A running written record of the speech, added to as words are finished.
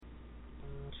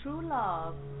True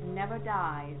love never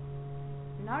dies,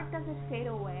 nor does it fade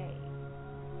away.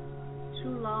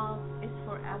 True love is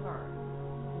forever.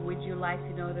 Would you like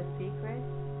to know the secret?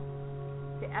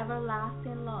 The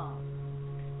everlasting love.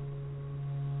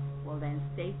 Well then,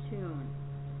 stay tuned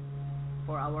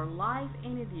for our live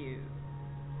interview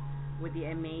with the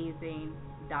amazing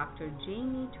Dr.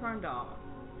 Jamie Turndorf,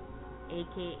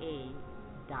 aka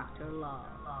Dr. Love.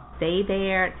 Stay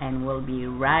there and we'll be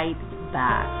right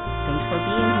back. Thanks for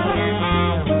being here.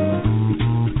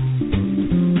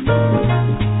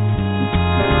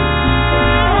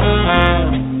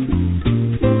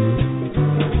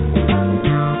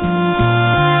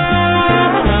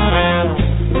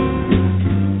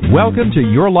 Welcome to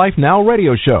Your Life Now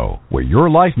radio show, where your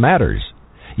life matters.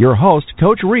 Your host,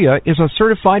 Coach Rhea, is a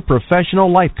certified professional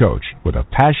life coach with a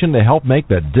passion to help make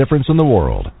the difference in the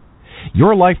world.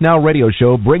 Your Life Now radio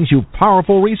show brings you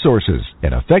powerful resources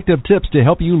and effective tips to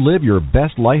help you live your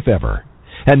best life ever.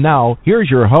 And now, here's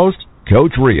your host,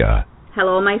 Coach Rhea.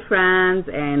 Hello, my friends,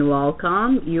 and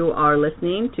welcome. You are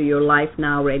listening to Your Life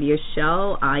Now radio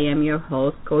show. I am your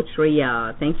host, Coach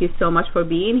Rhea. Thank you so much for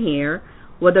being here,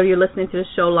 whether you're listening to the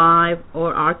show live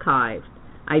or archived.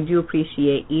 I do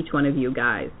appreciate each one of you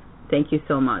guys. Thank you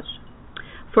so much.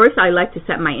 First, I'd like to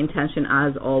set my intention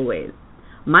as always.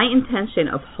 My intention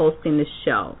of hosting this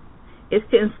show is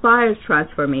to inspire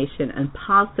transformation and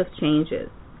positive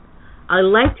changes. I'd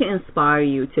like to inspire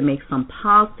you to make some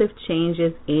positive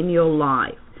changes in your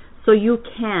life so you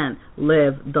can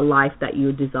live the life that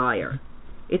you desire.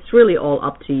 It's really all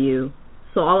up to you.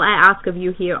 So all I ask of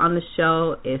you here on the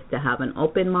show is to have an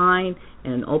open mind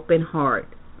and an open heart.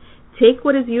 Take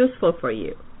what is useful for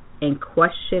you and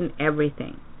question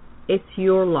everything. It's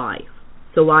your life,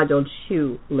 so why don't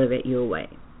you live it your way?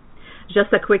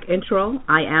 Just a quick intro.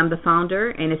 I am the founder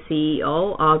and a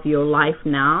CEO of Your Life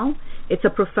Now. It's a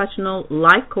professional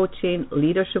life coaching,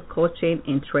 leadership coaching,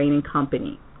 and training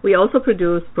company. We also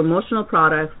produce promotional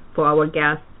products for our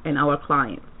guests and our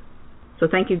clients. So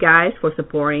thank you guys for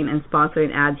supporting and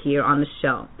sponsoring ads here on the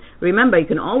show. Remember, you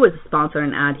can always sponsor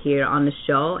an ad here on the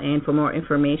show, and for more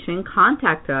information,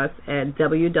 contact us at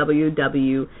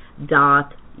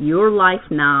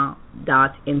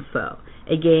www.yourlifenow.info.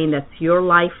 Again, that's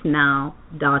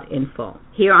yourlifenow.info.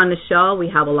 Here on the show, we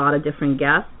have a lot of different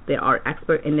guests. They are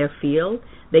experts in their field.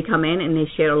 They come in and they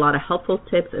share a lot of helpful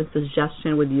tips and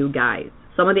suggestions with you guys.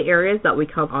 Some of the areas that we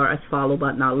cover are as follows,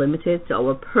 but not limited to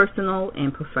our personal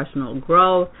and professional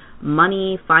growth,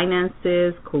 money,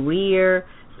 finances, career,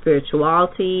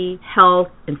 spirituality, health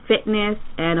and fitness,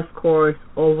 and of course,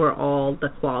 overall, the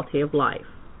quality of life.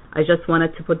 I just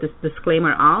wanted to put this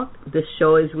disclaimer out. This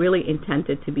show is really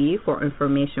intended to be for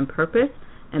information purpose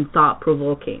and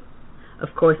thought-provoking.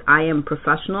 Of course, I am a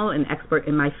professional and expert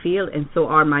in my field, and so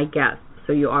are my guests.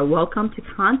 So you are welcome to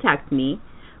contact me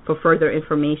for further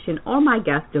information or my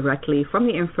guests directly from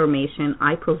the information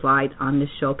I provide on the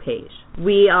show page.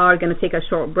 We are going to take a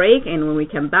short break, and when we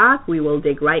come back, we will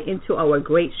dig right into our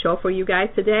great show for you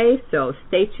guys today. So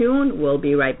stay tuned. We'll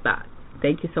be right back.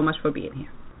 Thank you so much for being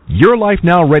here. Your Life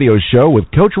Now radio show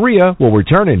with Coach Rhea will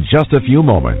return in just a few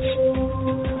moments.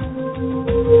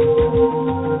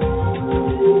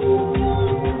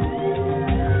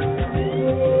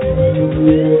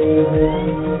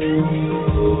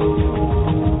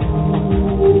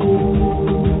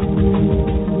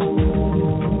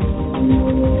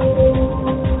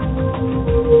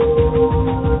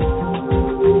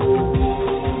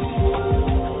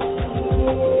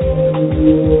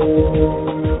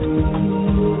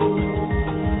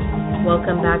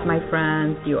 Welcome back, my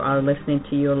friends. You are listening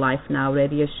to Your Life Now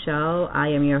radio show. I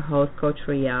am your host, Coach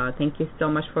Rhea. Thank you so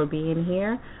much for being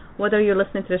here. Whether you're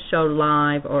listening to the show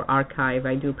live or archive,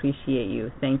 I do appreciate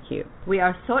you. Thank you. We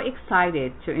are so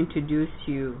excited to introduce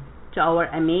you to our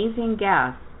amazing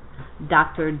guest,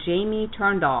 Dr. Jamie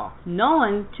Turndorf,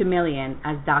 known to millions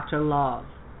as Dr. Love.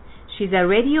 She's a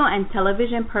radio and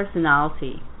television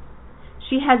personality.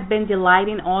 She has been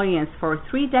delighting audience for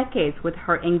 3 decades with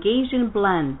her engaging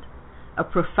blend of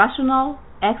professional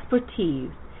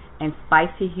expertise and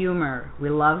spicy humor. We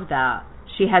love that.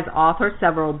 She has authored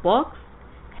several books.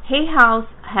 Hay House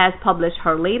has published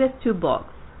her latest 2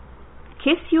 books,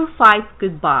 Kiss Your Fights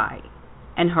Goodbye,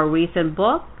 and her recent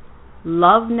book,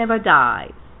 Love Never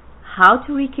Dies, How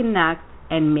to Reconnect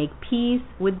and Make Peace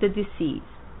with the Deceased.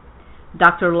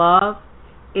 Dr. Love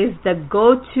is the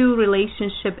go-to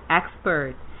relationship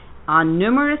expert on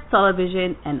numerous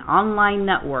television and online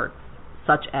networks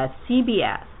such as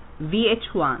CBS,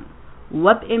 VH1,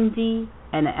 WebMD,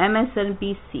 and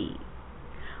MSNBC.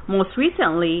 Most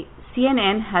recently,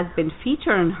 CNN has been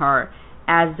featuring her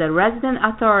as the resident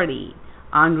authority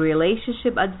on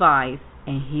relationship advice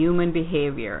and human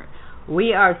behavior.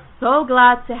 We are so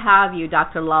glad to have you,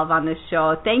 Dr. Love, on the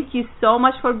show. Thank you so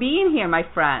much for being here, my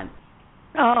friend.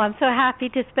 Oh, I'm so happy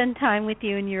to spend time with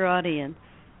you and your audience.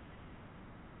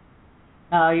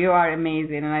 You are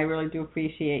amazing, and I really do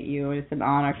appreciate you. It's an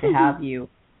honor to have you.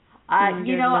 I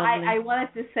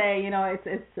wanted to say,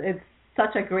 it's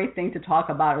such a great thing to talk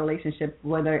about relationship,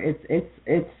 whether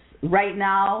it's right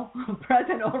now,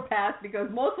 present or past, because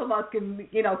most of us can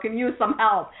use some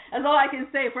help. That's all I can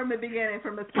say from the beginning,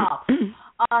 from the top.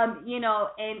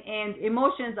 And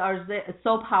emotions are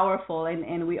so powerful,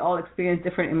 and we all experience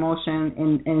different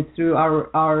emotion and through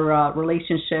our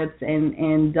relationships,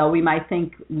 and we might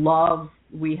think love.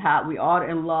 We are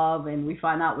in love, and we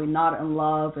find out we're not in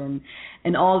love,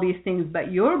 and all these things.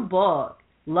 But your book,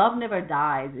 Love Never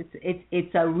Dies,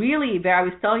 it's a really very. I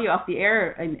was telling you off the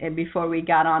air and before we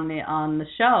got on the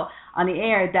show on the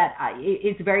air that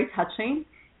it's very touching.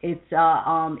 It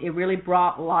really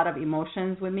brought a lot of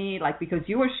emotions with me, like, because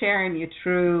you were sharing your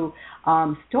true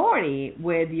story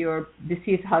with your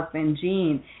deceased husband,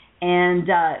 Gene. And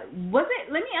was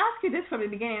it? Let me ask you this from the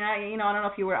beginning. I don't know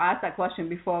if you were asked that question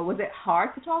before. Was it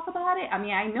hard to talk about it? I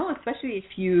mean, I know, especially if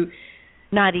you.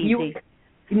 Not easy.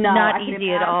 Not easy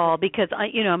at all, because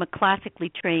I'm a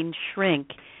classically trained shrink,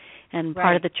 and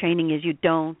part of the training is you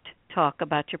don't talk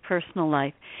about your personal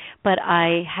life. But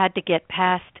I had to get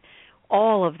past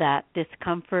all of that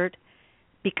discomfort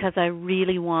because I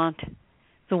really want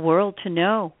the world to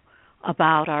know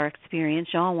about our experience.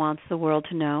 Jean wants the world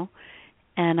to know.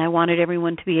 And I wanted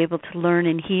everyone to be able to learn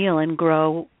and heal and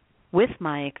grow with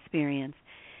my experience.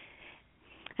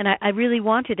 And I really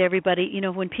wanted everybody,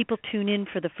 when people tune in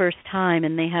for the first time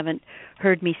and they haven't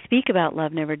heard me speak about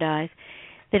Love Never Dies,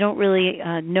 they don't really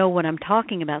know what I'm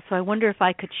talking about. So I wonder if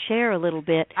I could share a little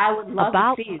bit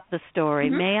about the story.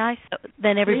 Mm-hmm. May I? So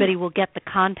then everybody will get the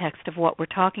context of what we're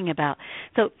talking about.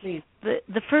 So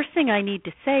the first thing I need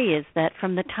to say is that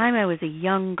from the time I was a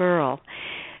young girl,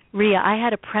 Ria, I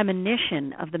had a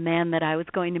premonition of the man that I was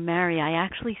going to marry. I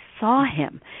actually saw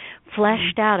him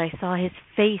fleshed out. I saw his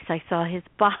face. I saw his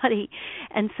body.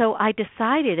 And so I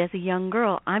decided as a young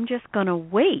girl, I'm just going to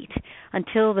wait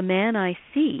until the man I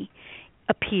see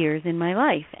appears in my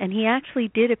life. And he actually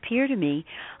did appear to me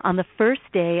on the first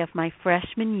day of my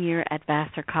freshman year at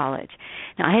Vassar College.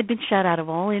 Now, I had been shut out of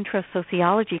all intro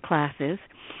sociology classes,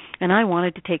 and I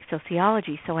wanted to take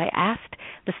sociology. So I asked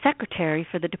the secretary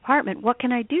for the department, what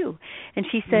can I do? And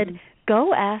she said,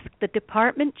 go ask the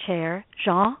department chair,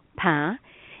 Jean Pain,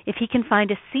 if he can find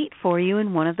a seat for you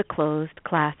in one of the closed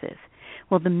classes.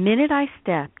 Well, the minute I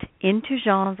stepped into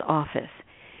Jean's office,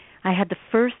 I had the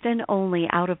first and only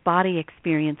out-of-body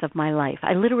experience of my life.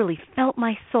 I literally felt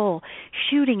my soul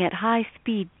shooting at high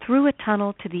speed through a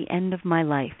tunnel to the end of my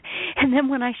life. And then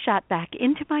when I shot back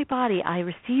into my body, I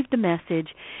received the message,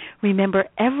 remember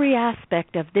every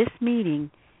aspect of this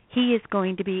meeting. He is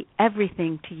going to be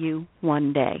everything to you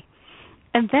one day.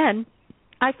 And then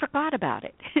I forgot about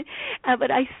it. But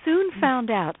I soon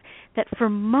found out that for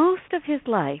most of his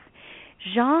life,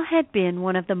 Jean had been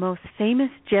one of the most famous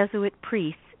Jesuit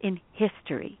priests in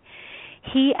history.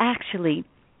 He actually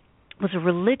was a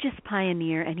religious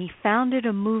pioneer, and he founded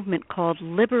a movement called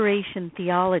Liberation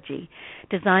Theology,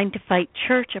 designed to fight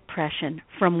church oppression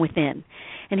from within.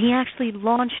 And he actually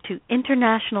launched to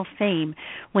international fame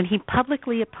when he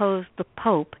publicly opposed the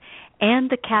Pope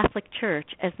and the Catholic Church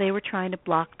as they were trying to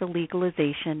block the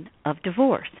legalization of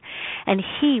divorce. And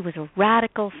he was a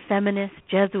radical feminist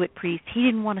Jesuit priest. He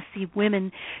didn't want to see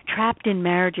women trapped in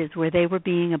marriages where they were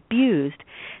being abused.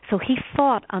 So he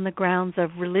fought on the grounds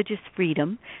of religious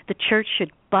freedom. The church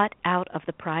should butt out of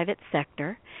the private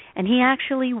sector. And he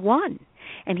actually won.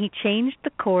 And he changed the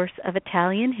course of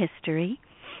Italian history,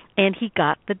 and he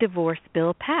got the divorce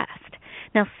bill passed.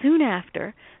 Now, soon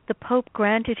after, the Pope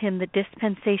granted him the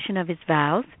dispensation of his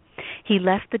vows. He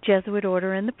left the Jesuit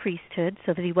order and the priesthood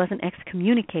so that he wasn't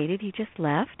excommunicated. He just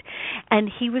left. And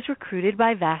he was recruited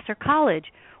by Vassar College,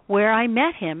 where I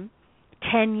met him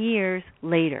 10 years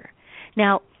later.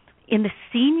 Now, in the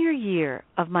senior year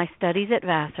of my studies at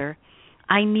Vassar,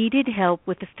 I needed help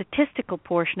with the statistical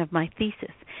portion of my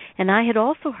thesis. And I had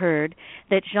also heard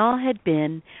that Jean had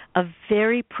been a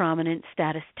very prominent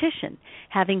statistician,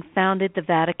 having founded the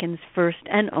Vatican's first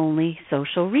and only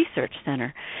social research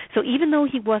center. So even though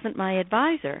he wasn't my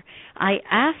advisor, I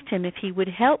asked him if he would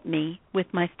help me with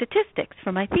my statistics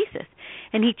for my thesis.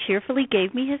 And he cheerfully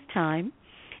gave me his time.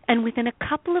 And within a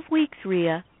couple of weeks,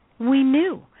 Ria, we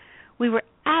knew. We were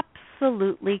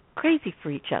absolutely crazy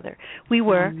for each other. We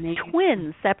were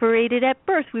twins separated at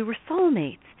birth. We were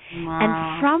soulmates. Wow.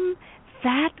 And from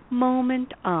that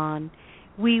moment on,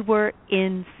 We were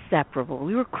inseparable.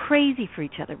 We were crazy for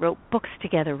each other, wrote books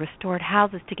together, restored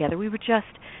houses together. We were just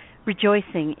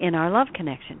rejoicing in our love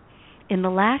connection. In the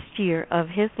last year of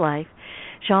his life,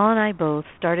 Jean and I both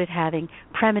started having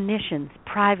premonitions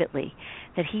privately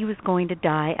that he was going to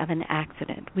die of an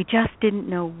accident. We just didn't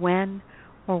know when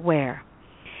or where.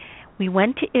 We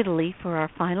went to Italy for our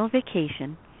final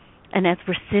vacation, and as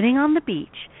we're sitting on the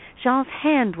beach, Jean's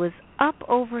hand was up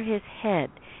over his head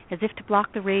as if to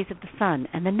block the rays of the sun,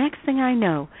 and the next thing I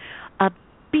know, a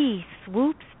bee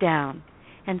swoops down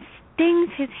and stings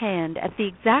his hand at the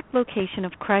exact location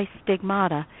of Christ's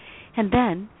stigmata, and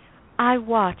then I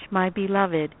watch my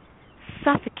beloved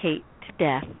suffocate to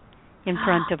death in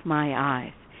front of my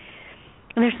eyes.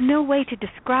 And there's no way to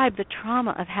describe the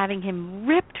trauma of having him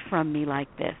ripped from me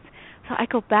like this. So I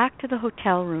go back to the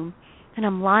hotel room, and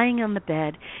I'm lying on the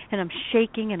bed, and I'm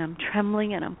shaking, and I'm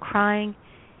trembling, and I'm crying.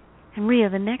 And Rhea,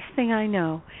 the next thing I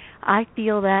know, I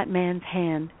feel that man's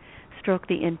hand stroke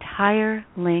the entire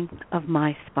length of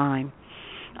my spine.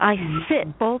 I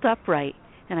sit bolt upright,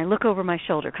 and I look over my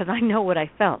shoulder because I know what I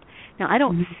felt. Now, I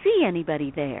don't see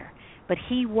anybody there, but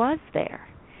he was there,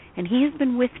 and he has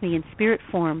been with me in spirit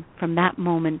form from that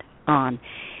moment on.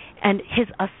 And his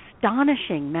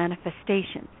astonishing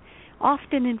manifestations,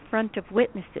 often in front of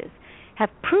witnesses, have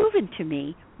proven to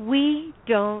me we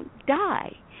don't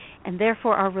die, and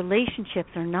therefore our relationships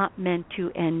are not meant to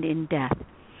end in death.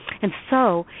 And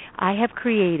so I have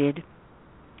created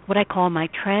what I call my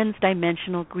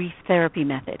transdimensional grief therapy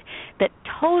method that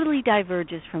totally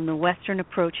diverges from the Western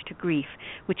approach to grief,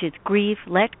 which is grieve,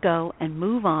 let go, and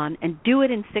move on, and do it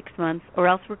in 6 months, or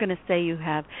else we're going to say you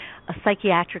have a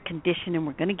psychiatric condition and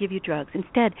we're going to give you drugs.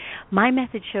 Instead, my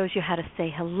method shows you how to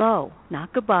say hello,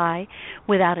 not goodbye,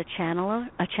 without a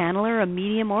channeler, a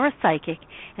medium, or a psychic.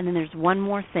 And then there's one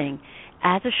more thing.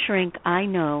 As a shrink, I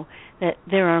know that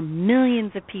there are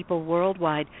millions of people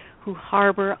worldwide who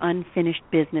harbor unfinished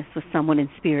business with someone in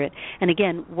spirit. And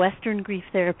again, Western grief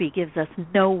therapy gives us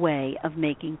no way of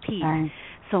making peace. Right.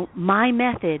 So my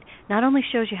method not only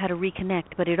shows you how to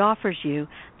reconnect, but it offers you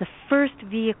the first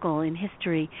vehicle in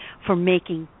history for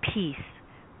making peace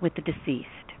with the deceased.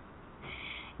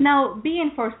 Now,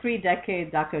 being for 3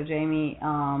 decades, Dr. Jamie,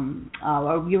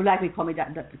 or you like me call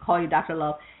you Dr.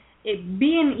 Love,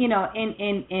 being,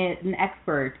 an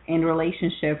expert in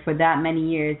relationship for that many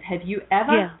years, have you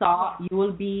ever thought you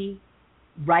will be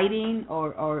writing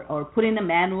or putting a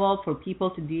manual for people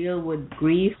to deal with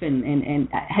grief? And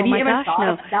have you ever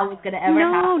thought that was going to ever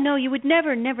happen? No, you would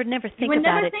never think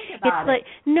about it.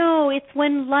 It's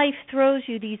when life throws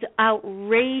you these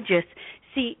outrageous,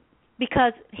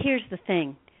 because here's the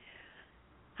thing.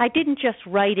 I didn't just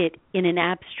write it in an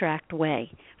abstract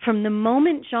way. From the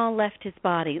moment Jean left his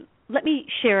body, let me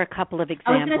share a couple of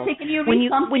examples. I was going to say, can you read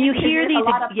something? When you hear these, a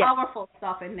lot of powerful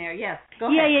stuff in there. Yes, go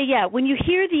ahead. Yeah. When you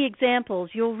hear the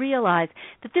examples, you'll realize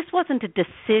that this wasn't a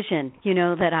decision,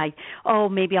 that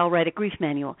maybe I'll write a grief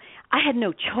manual. I had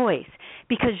no choice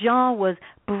because Jean was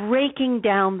breaking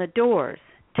down the doors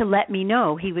to let me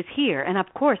know he was here. And, of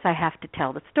course, I have to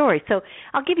tell the story. So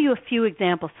I'll give you a few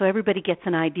examples so everybody gets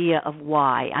an idea of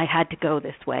why I had to go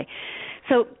this way.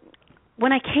 So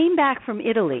when I came back from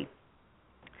Italy,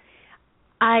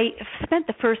 I spent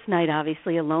the first night,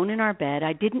 obviously, alone in our bed.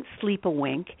 I didn't sleep a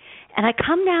wink. And I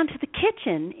come down to the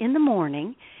kitchen in the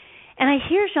morning, and I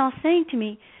hear Jean saying to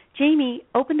me, Jamie,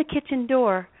 open the kitchen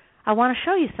door. I want to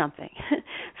show you something.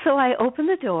 So I open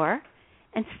the door,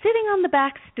 and sitting on the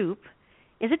back stoop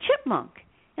is a chipmunk.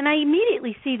 And I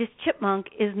immediately see this chipmunk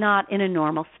is not in a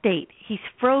normal state. He's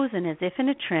frozen as if in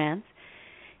a trance.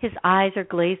 His eyes are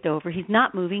glazed over. He's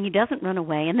not moving. He doesn't run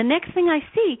away. And the next thing I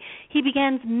see, he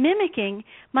begins mimicking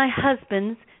my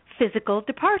husband's physical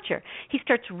departure. He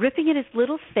starts ripping at his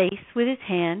little face with his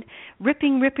hand,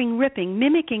 ripping,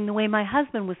 mimicking the way my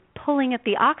husband was pulling at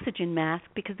the oxygen mask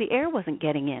because the air wasn't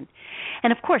getting in.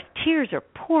 And, of course, tears are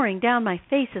pouring down my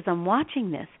face as I'm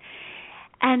watching this.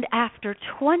 And after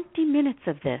 20 minutes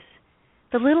of this,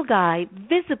 the little guy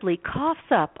visibly coughs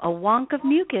up a wonk of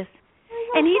mucus,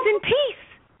 and he's in peace.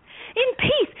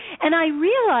 And I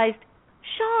realized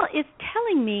Shaw is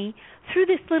telling me through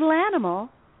this little animal,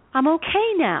 I'm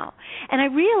okay now. And I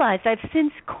realized I've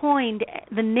since coined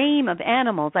the name of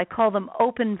animals. I call them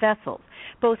open vessels.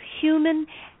 Both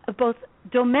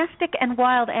domestic and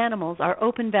wild animals are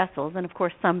open vessels, and of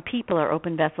course some people are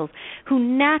open vessels who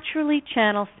naturally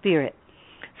channel spirit.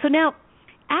 So now,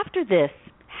 after this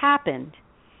happened,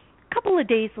 a couple of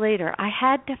days later, I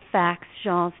had to fax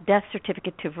Jean's death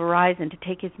certificate to Verizon to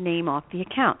take his name off the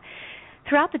account.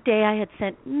 Throughout the day, I had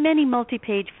sent many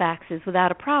multi-page faxes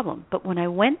without a problem, but when I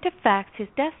went to fax his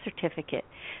death certificate,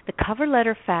 the cover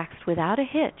letter faxed without a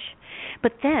hitch.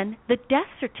 But then the death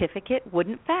certificate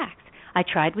wouldn't fax. I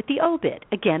tried with the obit.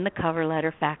 Again, the cover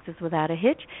letter faxes without a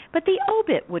hitch, but the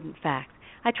obit wouldn't fax.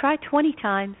 I tried 20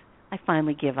 times. I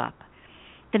finally give up.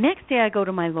 The next day, I go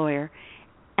to my lawyer,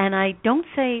 and I don't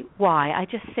say why. I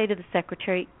just say to the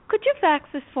secretary, "Could you fax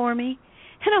this for me?"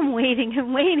 And I'm waiting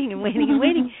and waiting and waiting and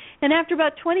waiting. And after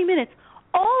about 20 minutes,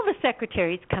 all the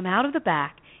secretaries come out of the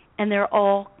back, and they're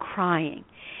all crying.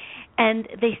 And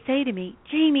they say to me,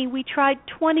 "Jamie, we tried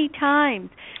 20 times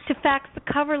to fax the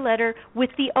cover letter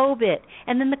with the obit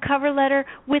and then the cover letter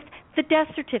with the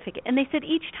death certificate." And they said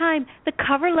each time the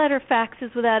cover letter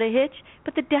faxes without a hitch,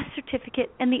 but the death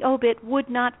certificate and the obit would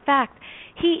not fax.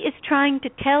 He is trying to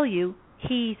tell you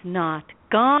he's not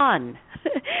gone.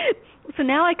 So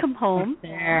now I come home,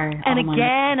 and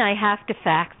again I have to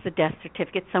fax the death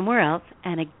certificate somewhere else,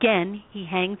 and again he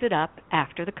hangs it up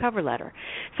after the cover letter.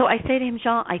 So I say to him,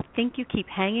 "Jean, I think you keep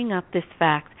hanging up this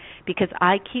fax because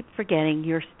I keep forgetting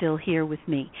you're still here with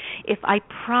me. If I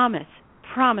promise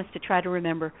to try to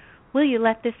remember, will you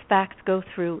let this fax go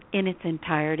through in its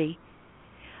entirety?"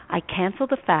 I cancel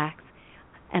the fax,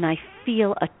 and I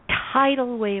feel a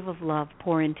tidal wave of love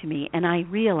pour into me, and I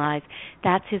realize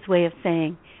that's his way of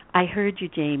saying, "I heard you,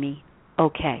 Jamie.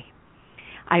 Okay."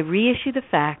 I reissue the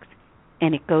fax,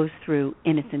 and it goes through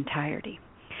in its entirety.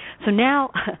 So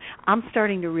now I'm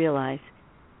starting to realize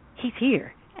he's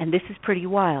here, and this is pretty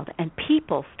wild. And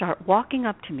people start walking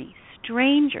up to me,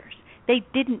 strangers. They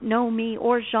didn't know me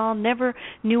or Jean, never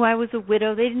knew I was a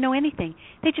widow. They didn't know anything.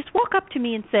 They just walk up to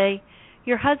me and say,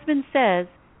 "Your husband says,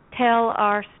 tell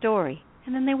our story."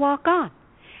 And then they walk on,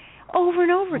 over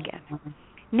and over again.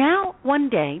 Now, one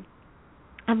day,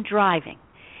 I'm driving,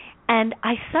 and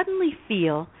I suddenly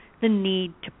feel the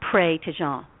need to pray to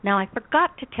Jean. Now, I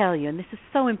forgot to tell you, and this is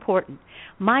so important,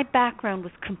 my background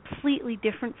was completely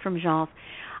different from Jean's.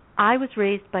 I was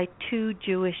raised by two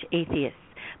Jewish atheists.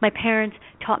 My parents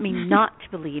taught me not to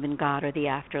believe in God or the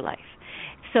afterlife.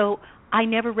 So I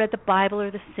never read the Bible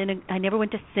or I never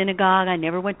went to synagogue. I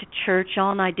never went to church.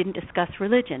 Jean and I didn't discuss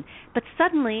religion. But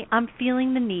suddenly, I'm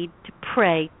feeling the need to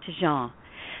pray to Jean.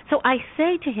 So I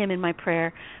say to him in my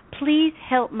prayer, "Please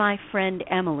help my friend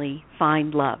Emily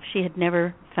find love." She had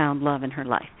never found love in her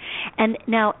life. And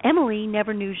now Emily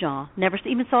never knew Jean, never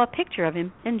even saw a picture of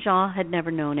him, and Jean had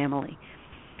never known Emily.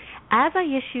 As I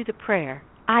issue the prayer,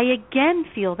 I again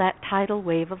feel that tidal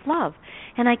wave of love,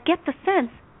 and I get the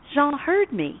sense Jean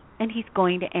heard me, and he's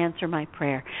going to answer my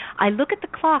prayer. I look at the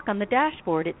clock on the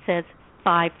dashboard. It says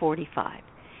 5:45.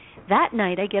 That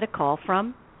night I get a call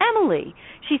from Emily.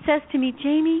 She says to me,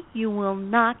 "Jamie, you will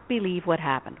not believe what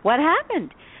happened." "What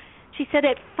happened?" She said,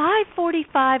 "At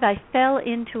 5:45 I fell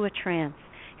into a trance,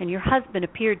 and your husband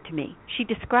appeared to me." She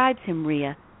describes him,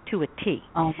 Rhea, to a T.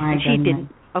 Oh, my goodness. She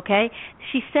didn't, okay?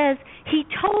 She says, "He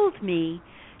told me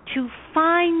to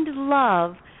find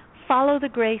love, follow the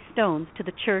gray stones to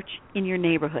the church in your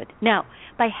neighborhood." Now,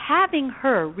 by having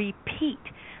her repeat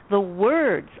the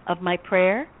words of my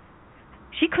prayer,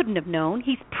 she couldn't have known.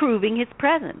 He's proving his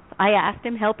presence. I asked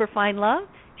him, "Help her find love."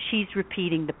 She's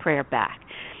repeating the prayer back.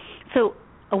 So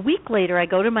a week later, I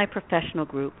go to my professional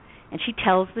group, and she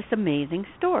tells this amazing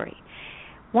story.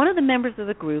 One of the members of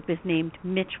the group is named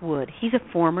Mitch Wood. He's a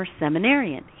former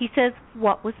seminarian. He says,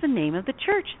 "What was the name of the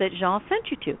church that Jean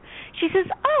sent you to?" She says,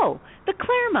 "Oh, the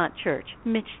Claremont Church."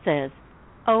 Mitch says,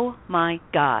 "Oh, my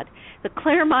God. The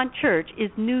Claremont Church is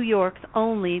New York's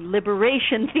only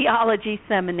liberation theology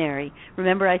seminary."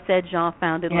 Remember I said Jean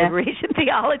founded liberation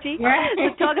theology? Right.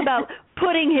 So talk about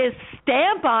putting his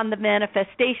stamp on the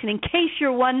manifestation. In case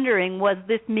you're wondering, was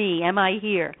this me? Am I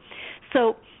here?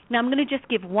 So now I'm going to just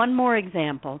give one more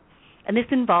example, and this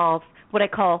involves what I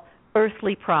call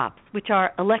earthly props, which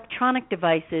are electronic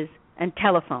devices and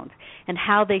telephones, and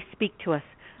how they speak to us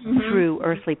through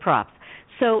earthly props.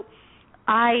 So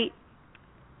I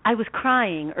was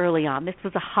crying early on. This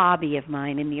was a hobby of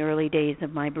mine in the early days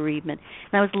of my bereavement.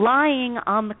 And I was lying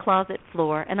on the closet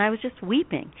floor, and I was just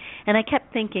weeping. And I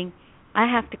kept thinking, I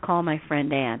have to call my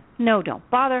friend Ann. No, don't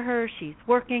bother her. She's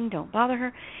working. Don't bother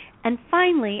her. And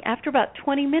finally, after about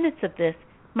 20 minutes of this,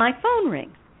 my phone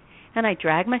rings. And I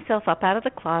drag myself up out of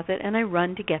the closet, and I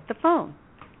run to get the phone.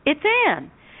 It's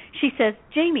Ann. She says,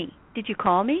 "Jamie, did you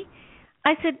call me?"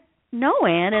 I said, "No,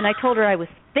 Ann," and I told her I was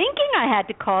thinking I had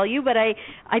to call you, but I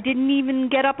didn't even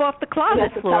get up off the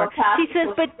closet floor. She says,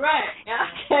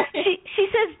 she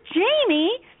says,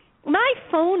 "Jamie, my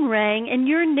phone rang and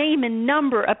your name and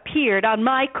number appeared on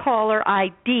my caller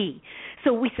ID.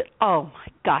 So we said, oh,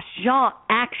 my gosh, Jean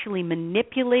actually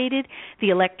manipulated the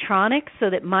electronics so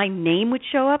that my name would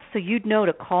show up so you'd know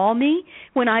to call me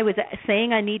when I was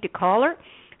saying I need to call her.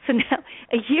 So now,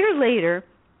 a year later,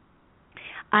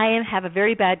 I have a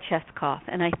very bad chest cough,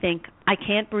 and I think, I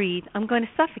can't breathe. I'm going to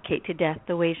suffocate to death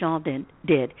the way Jean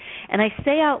did. And I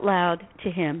say out loud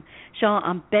to him, Jean,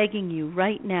 I'm begging you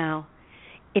right now,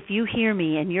 if you hear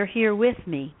me and you're here with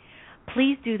me,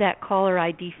 please do that caller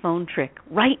ID phone trick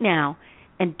right now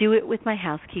and do it with my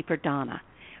housekeeper, Donna.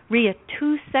 Rhea,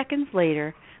 2 seconds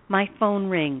later, my phone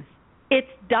rings. It's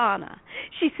Donna.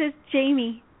 She says,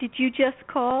 Jamie, did you just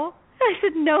call? I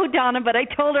said, no, Donna, but I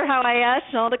told her how I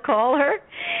asked Jean to call her.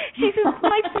 She says,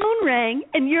 my phone rang,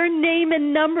 and your name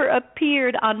and number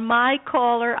appeared on my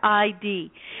caller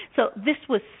ID. So this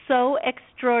was so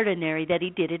extraordinary that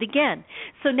he did it again.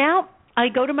 So now I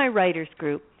go to my writers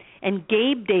group, and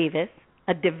Gabe Davis,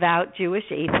 a devout Jewish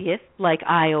atheist, like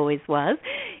I always was,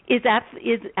 is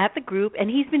at the group, and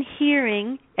he's been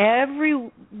hearing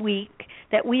every week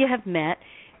that we have met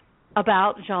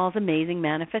about Jean's amazing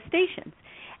manifestations.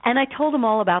 And I told him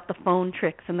all about the phone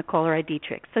tricks and the caller ID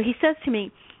tricks. So he says to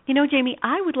me, you know, Jamie,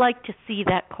 I would like to see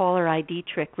that caller ID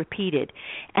trick repeated.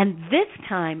 And this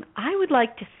time, I would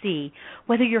like to see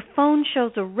whether your phone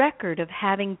shows a record of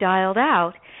having dialed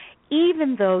out,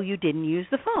 even though you didn't use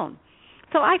the phone.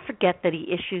 So I forget that he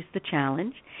issues the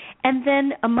challenge. And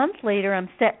then a month later, I'm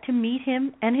set to meet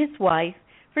him and his wife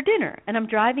for dinner, and I'm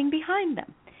driving behind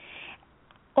them.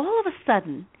 All of a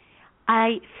sudden,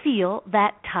 I feel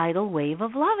that tidal wave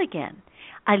of love again.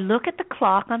 I look at the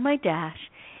clock on my dash.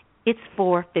 It's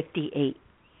 4:58.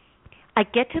 I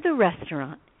get to the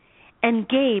restaurant, and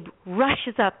Gabe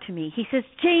rushes up to me. He says,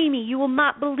 Jamie, you will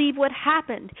not believe what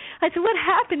happened. I said, what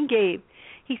happened, Gabe?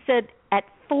 He said, at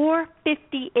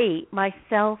 4:58, my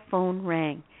cell phone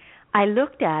rang. I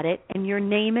looked at it, and your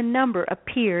name and number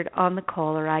appeared on the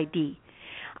caller ID.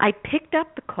 I picked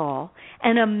up the call,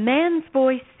 and a man's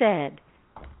voice said,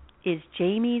 is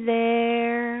Jamie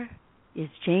there? Is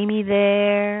Jamie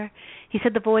there? He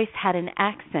said the voice had an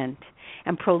accent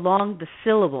and prolonged the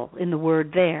syllable in the word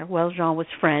there. Well, Jean was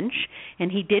French,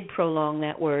 and he did prolong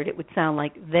that word. It would sound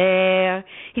like there.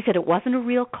 He said it wasn't a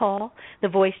real call. The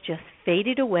voice just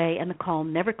faded away, and the call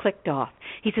never clicked off.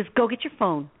 He says, go get your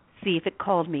phone, see if it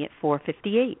called me at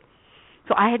 4:58.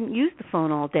 So I hadn't used the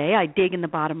phone all day. I dig in the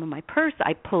bottom of my purse.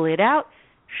 I pull it out.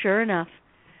 Sure enough,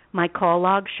 my call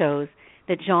log shows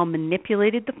that Jean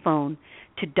manipulated the phone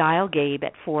to dial Gabe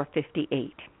at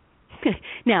 4:58.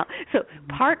 Now, so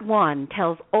part one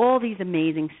tells all these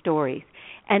amazing stories.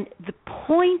 And the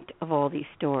point of all these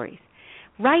stories,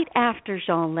 right after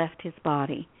Jean left his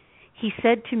body, he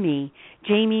said to me,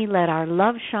 Jamie, let our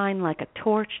love shine like a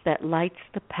torch that lights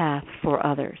the path for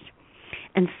others.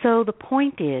 And so the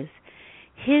point is,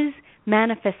 his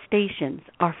manifestations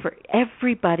are for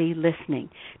everybody listening,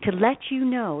 to let you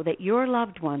know that your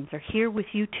loved ones are here with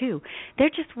you too. They're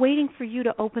just waiting for you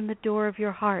to open the door of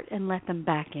your heart and let them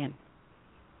back in.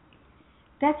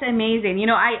 That's amazing. You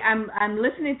know, I'm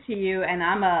listening to you, and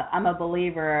I'm a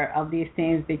believer of these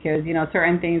things because, you know,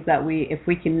 certain things that if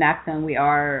we connect and we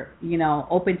are, you know,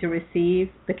 open to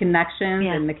receive the connections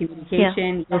and the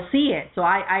communication, you'll see it. So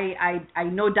I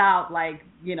no doubt, like,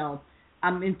 you know,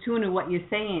 I'm in tune with what you're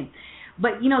saying.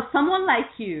 But, you know, someone like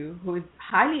you who is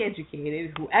highly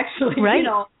educated, who actually, you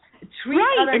know, treats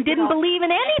other and didn't believe in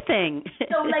anything.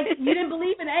 So, like, you didn't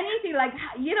believe in anything. Like,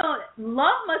 you know,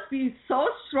 love must be so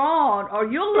strong, or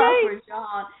your love for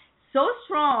John so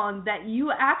strong that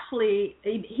you actually,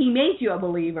 he made you a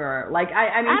believer. Like,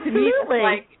 I mean, to me, it's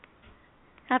like,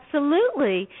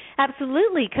 Absolutely,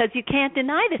 because you can't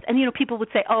deny this. And, you know, people would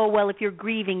say, oh, well, if you're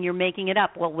grieving, you're making it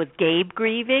up. Well, was Gabe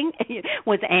grieving?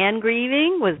 Was Ann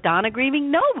grieving? Was Donna grieving?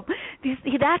 No,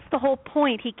 that's the whole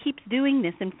point. He keeps doing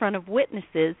this in front of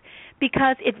witnesses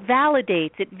because it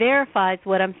validates, it verifies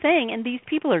what I'm saying. And these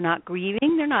people are not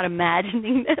grieving. They're not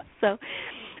imagining this.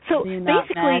 So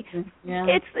basically,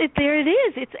 there it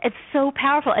is. It's so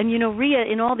powerful. And, you know, Rhea,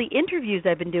 in all the interviews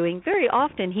I've been doing, very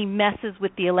often he messes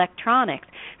with the electronics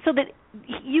so that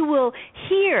you will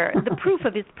hear the proof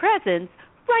of his presence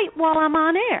right while I'm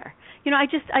on air. You know, I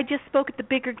just spoke at the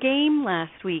Bigger Game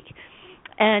last week,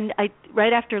 and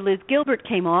right after Liz Gilbert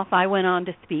came off, I went on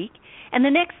to speak. And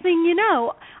the next thing you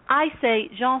know, I say,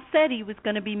 Jean said he was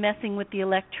going to be messing with the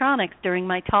electronics during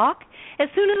my talk. As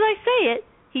soon as I say it,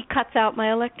 he cuts out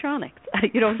my electronics.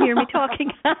 You don't hear me talking.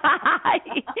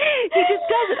 He just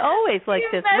does it always like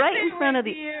this, right in front of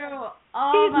the.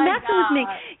 He's messing with me.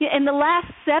 In the last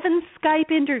 7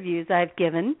 Skype interviews I've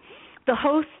given, the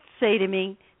hosts say to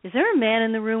me, "Is there a man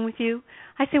in the room with you?"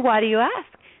 I say, "Why do you ask?"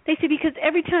 They say, because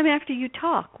every time after you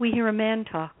talk, we hear a man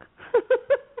talk.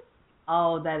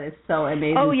 Oh, that is so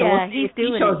amazing. Oh, yeah, so he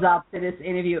shows up to this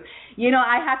interview. You know,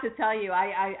 I have to tell you,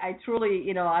 I truly,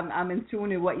 you know, I'm in tune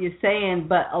with what you're saying,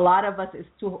 but a lot of us, it's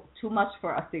too much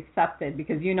for us to accept it,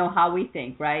 because you know how we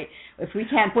think, right? If we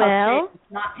can't touch it,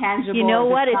 it's not tangible. You know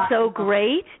what? It's so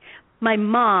great. My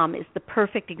mom is the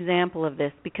perfect example of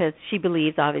this, because she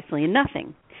believes, obviously, in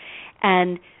nothing.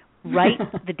 And right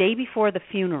the day before the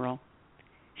funeral,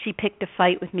 she picked a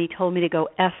fight with me, told me to go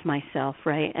F myself,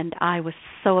 right? And I was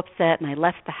so upset, and I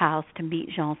left the house to meet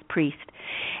Jean's priest.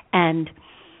 And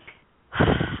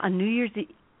on New Year's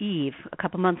Eve, a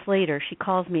couple months later, she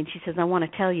calls me and she says, I want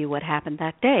to tell you what happened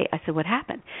that day. I said, what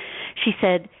happened? She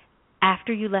said,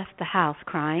 after you left the house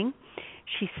crying,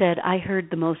 she said, I heard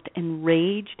the most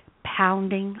enraged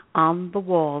pounding on the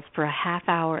walls for a half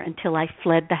hour until I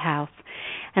fled the house.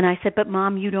 And I said, but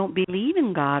Mom, you don't believe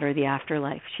in God or the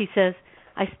afterlife. She says,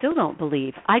 I still don't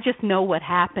believe. I just know what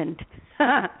happened.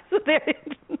 So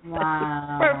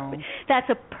wow. That's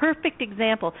a perfect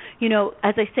example. You know,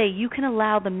 as I say, you can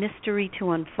allow the mystery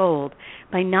to unfold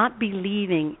by not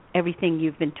believing everything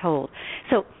you've been told.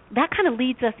 So that kind of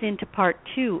leads us into part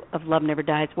 2 of Love Never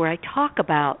Dies, where I talk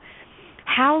about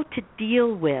how to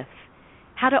deal with,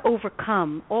 how to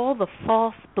overcome all the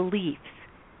false beliefs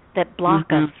that block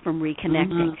us from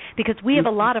reconnecting, because we have a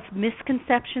lot of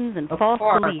misconceptions and false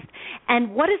beliefs.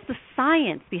 And what is the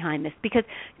science behind this? Because,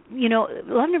 you know,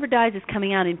 Love Never Dies is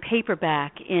coming out in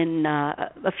paperback in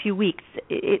a few weeks.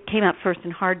 It came out first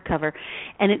in hardcover.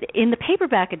 And in the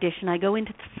paperback edition, I go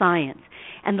into the science.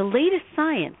 And the latest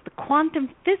science, the quantum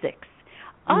physics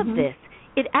of this,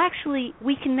 it actually,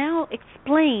 we can now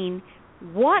explain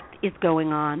what is going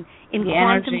on in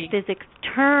quantum physics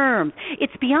terms.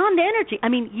 It's beyond energy. I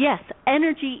mean, yes,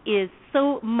 energy is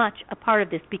so much a part of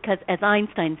this, because as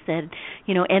Einstein said,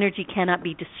 you know, energy cannot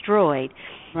be destroyed.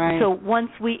 Right.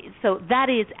 So that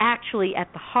is actually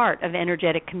at the heart of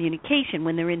energetic communication.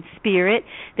 When they're in spirit,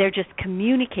 they're just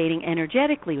communicating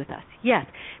energetically with us. Yes.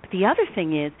 But the other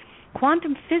thing is,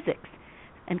 quantum physics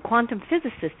and quantum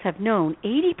physicists have known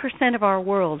 80% of our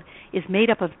world is made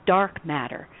up of dark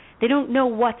matter. They don't know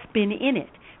what's been in it.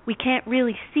 We can't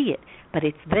really see it, but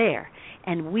it's there.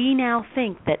 And we now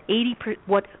think that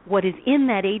what is in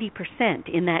that 80%,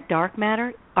 in that dark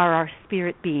matter, are our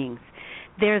spirit beings.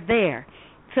 They're there.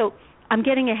 So I'm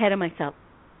getting ahead of myself,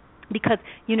 because,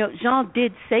 you know, Jean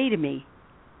did say to me,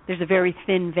 there's a very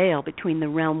thin veil between the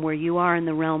realm where you are and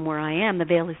the realm where I am. The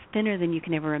veil is thinner than you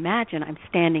can ever imagine. I'm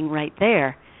standing right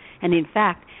there. And in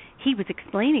fact, he was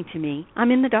explaining to me,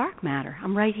 I'm in the dark matter.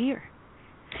 I'm right here.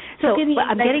 So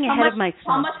I'm getting ahead of myself.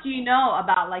 How much do you know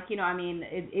about, like, you know, I mean,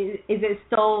 is it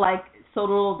still, like, so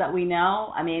little that we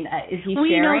know? I mean, is he sharing?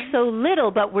 We know so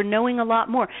little, but we're knowing a lot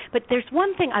more. But there's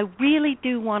one thing I really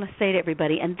do want to say to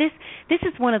everybody, and this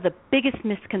is one of the biggest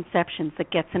misconceptions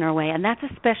that gets in our way, and that's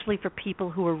especially for people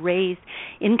who are raised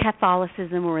in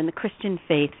Catholicism or in the Christian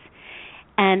faiths.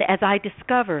 And as I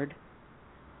discovered,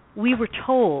 we were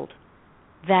told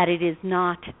that it is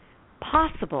not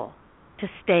possible to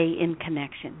stay in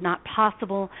connection. Not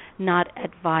possible, not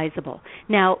advisable.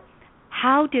 Now,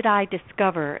 how did I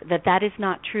discover that that is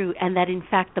not true, and that in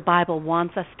fact the Bible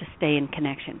wants us to stay in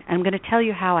connection? I'm going to tell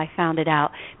you how I found it out,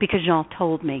 because Jean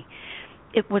told me.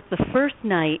 It was the first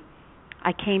night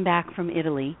I came back from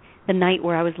Italy, the night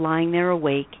where I was lying there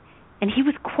awake, and he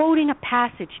was quoting a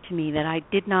passage to me that I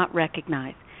did not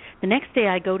recognize. The next day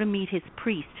I go to meet his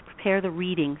priest to prepare the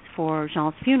readings for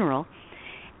Jean's funeral,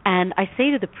 and I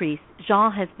say to the priest,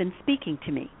 Jean has been speaking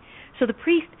to me. So the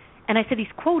priest, and I said, he's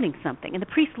quoting something. And the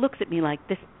priest looks at me like,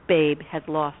 this babe has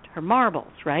lost her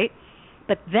marbles, right?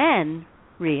 But then,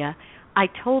 Rhea, I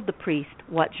told the priest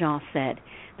what Jean said.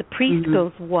 The priest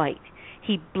goes white.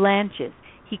 He blanches.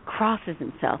 He crosses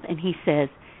himself. And he says,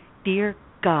 Dear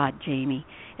God, Jamie,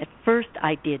 at first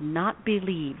I did not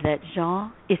believe that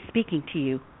Jean is speaking to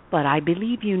you, but I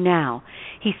believe you now.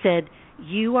 He said,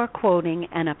 you are quoting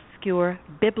an obscure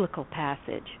biblical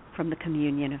passage from the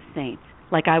Communion of Saints.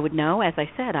 Like I would know, as I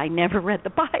said, I never read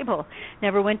the Bible,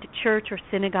 never went to church or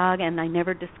synagogue, and I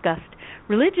never discussed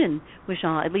religion with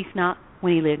Jean, at least not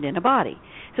when he lived in a body.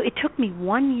 So it took me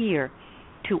 1 year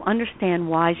to understand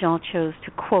why Jean chose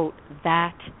to quote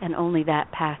that and only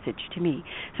that passage to me.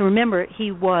 So remember, he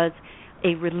was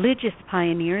a religious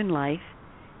pioneer in life,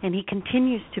 and he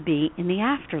continues to be in the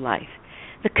afterlife.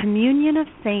 The Communion of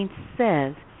Saints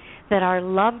says that our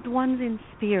loved ones in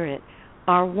spirit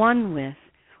are one with,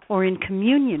 or in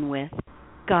communion with,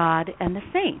 God and the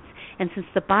saints. And since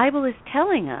the Bible is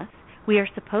telling us we are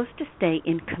supposed to stay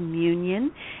in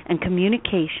communion and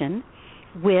communication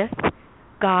with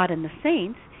God and the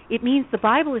saints, It means the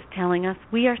Bible is telling us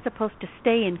we are supposed to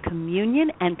stay in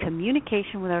communion and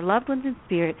communication with our loved ones in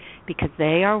spirit because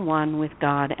they are one with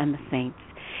God and the saints.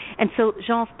 And so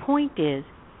Jean's point is,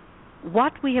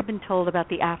 what we have been told about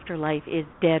the afterlife is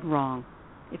dead wrong,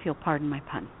 if you'll pardon my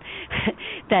pun.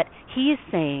 That he is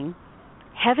saying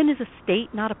heaven is a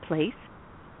state, not a place.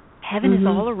 Heaven is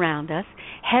all around us.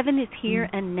 Heaven is here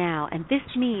and now. And this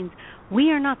means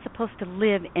we are not supposed to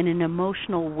live in an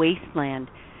emotional wasteland,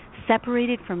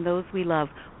 separated from those we love,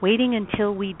 waiting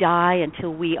until we die,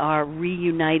 until we are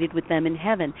reunited with them in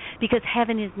heaven. Because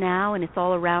heaven is now and it's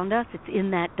all around us. It's in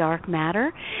that dark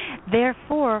matter.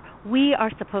 Therefore, we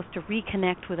are supposed to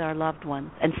reconnect with our loved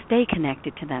ones and stay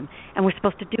connected to them. And we're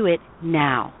supposed to do it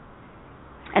now.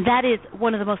 And that is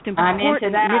one of the most important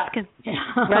misconceptions,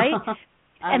 right?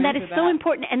 And that is so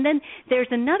important. And then there's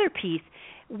another piece.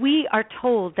 We are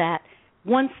told that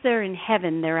once they're in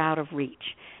heaven, they're out of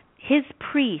reach. His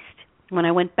priest, when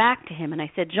I went back to him and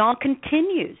I said, Jean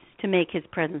continues to make his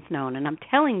presence known, and I'm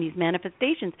telling these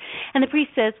manifestations. And the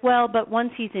priest says, well, but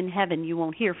once he's in heaven, you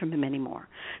won't hear from him anymore.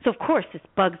 So, of course, this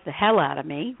bugs the hell out of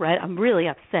me, right? I'm really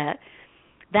upset.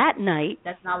 That night,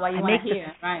 that's not what you want to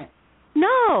hear, right?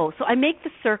 No. So I make the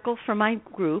circle for my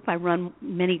group. I run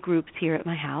many groups here at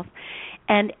my house.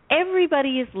 And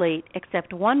everybody is late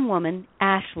except one woman,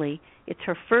 Ashley. It's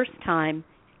her first time,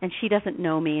 and she doesn't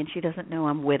know me, and she doesn't know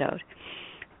I'm widowed.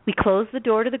 We close the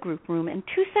door to the group room, and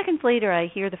 2 seconds later I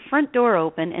hear the front door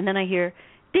open, and then I hear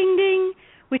ding, ding,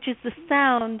 which is the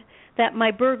sound that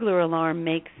my burglar alarm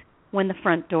makes when the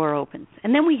front door opens.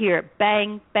 And then we hear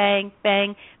bang, bang,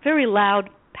 bang, very loud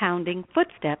pounding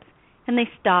footsteps, and they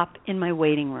stop in my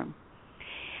waiting room.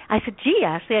 I said, gee,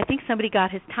 Ashley, I think somebody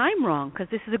got his time wrong because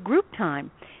this is a group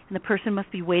time, and the person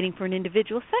must be waiting for an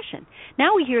individual session.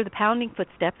 Now we hear the pounding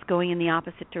footsteps going in the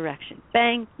opposite direction.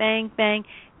 Bang, bang, bang,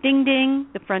 ding, ding,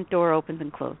 the front door opens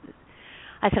and closes.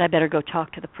 I said, I better go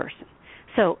talk to the person.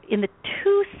 So in the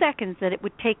 2 seconds that it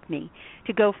would take me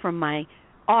to go from my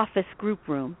office group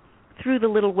room through the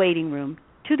little waiting room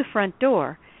to the front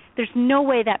door, there's no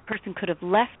way that person could have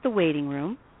left the waiting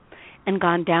room and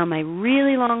gone down my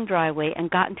really long driveway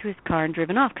and got into his car and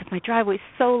driven off because my driveway is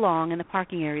so long and the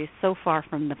parking area is so far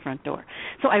from the front door.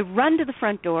 So I run to the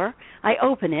front door. I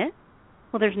open it.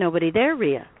 Well, there's nobody there,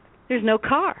 Rhea. There's no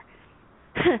car.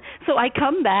 So I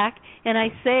come back and I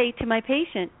say to my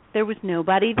patient, there was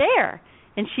nobody there.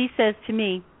 And she says to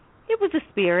me, it was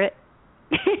a spirit.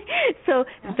 So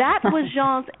that was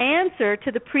Jean's answer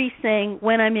to the priest saying,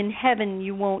 when I'm in heaven,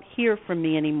 you won't hear from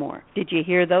me anymore. Did you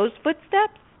hear those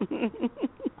footsteps?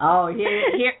 Oh,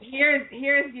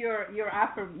 here's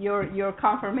your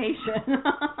confirmation.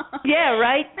 Yeah,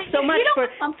 right. So much for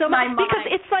because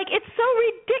it's so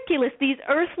ridiculous, these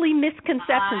earthly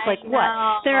misconceptions. Like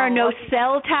what? There are no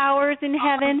cell towers in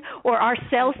heaven, or our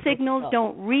cell signals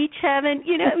don't reach heaven.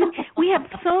 You know, I mean, we have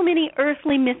so many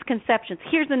earthly misconceptions.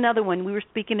 Here's another one we were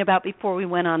speaking about before we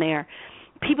went on air.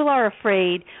 People are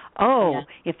afraid,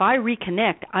 if I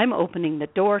reconnect, I'm opening the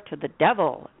door to the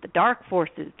devil, the dark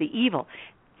forces, the evil.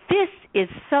 This is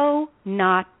so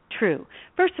not true.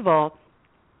 First of all,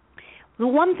 the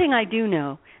one thing I do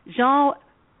know, Jean,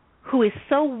 who is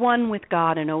so one with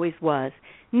God and always was,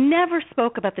 never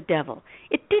spoke about the devil.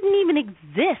 It didn't even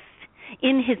exist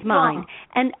in his mind.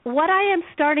 And what I am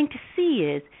starting to see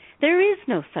is there is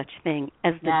no such thing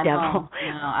as the devil.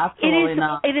 No, absolutely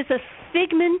not. It is a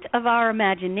figment of our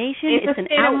imagination. It's an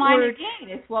outward.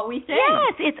 It's what we think.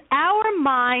 Yes, it's our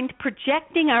mind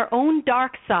projecting our own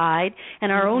dark side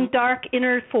and our own dark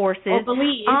inner forces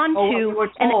onto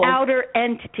an outer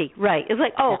entity. Right. It's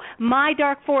like, my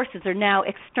dark forces are now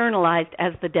externalized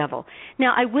as the devil.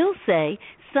 Now, I will say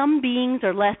some beings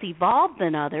are less evolved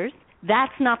than others.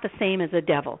 That's not the same as a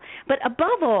devil. But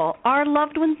above all, our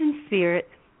loved ones in spirit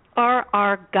are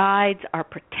our guides, our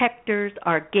protectors,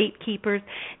 our gatekeepers.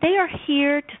 They are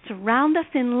here to surround us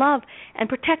in love and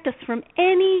protect us from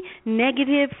any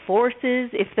negative forces,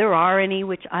 if there are any,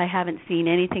 which I haven't seen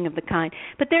anything of the kind.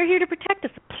 But they're here to protect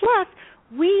us. Plus,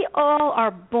 we all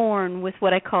are born with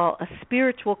what I call a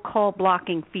spiritual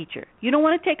call-blocking feature. You don't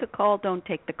want to take a call, don't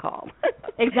take the call.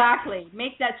 Exactly.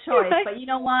 Make that choice. Right. But you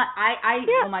know what?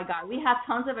 Oh, my God. We have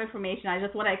tons of information. I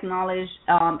just want to acknowledge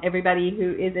everybody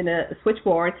who is in the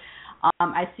switchboard.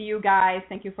 I see you guys.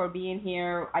 Thank you for being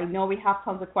here. I know we have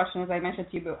tons of questions, I mentioned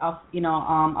to you, off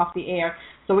the air.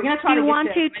 So we're going to try to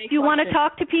get to Do you want to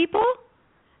talk to people?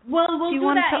 Well, we'll do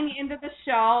that in the end of the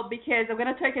show because I'm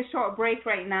going to take a short break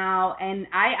right now, and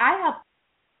I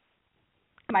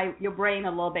have your brain a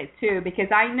little bit too because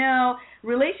I know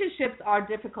relationships are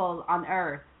difficult on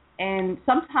Earth, and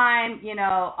sometimes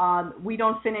we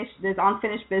don't finish this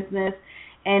unfinished business,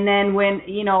 And then when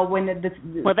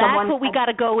well, that's what we got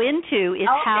to go into is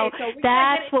how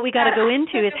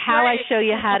I show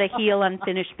you how to heal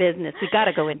unfinished business. We got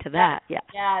to go into that.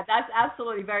 Yeah, that's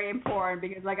absolutely very important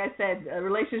because, like I said,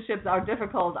 relationships are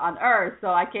difficult on Earth. So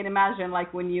I can't imagine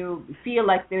like when you feel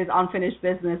like there's unfinished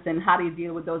business and how do you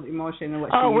deal with those emotions and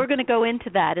what. We're going to go into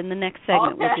that in the next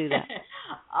segment. Okay. We'll do that.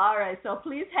 All right. So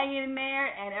please hang in there,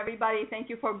 and everybody,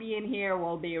 thank you for being here.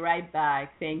 We'll be right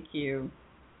back. Thank you.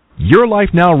 Your Life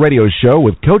Now radio show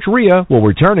with Coach Rhea will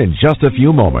return in just a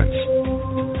few moments.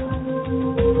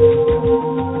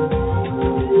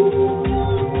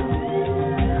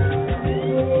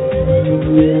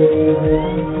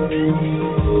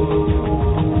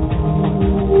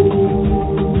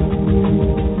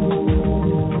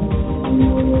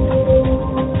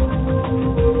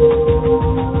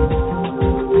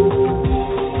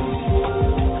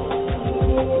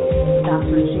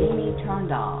 Dr. Jamie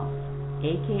Turndorf,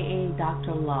 a.k.a.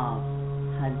 Dr. Love,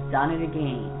 has done it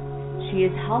again. She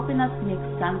is helping us make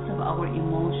sense of our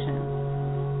emotions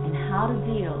and how to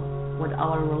deal with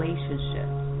our relationships,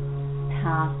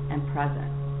 past and present.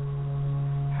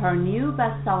 Her new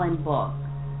best-selling book,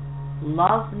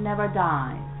 Love Never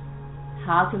Dies,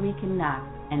 How to Reconnect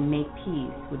and Make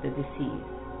Peace with the Deceased,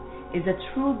 is a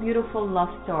true beautiful love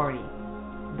story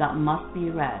that must be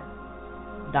read.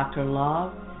 Dr.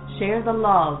 Love shares the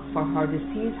love for her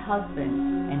deceased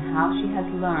husband and how she has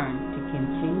learned to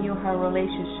continue her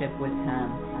relationship with him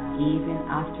even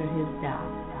after his death.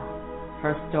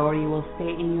 Her story will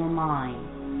stay in your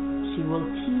mind. She will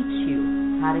teach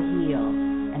you how to heal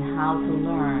and how to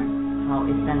learn how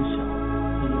essential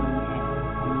healing is.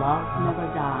 Love Never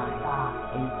Dies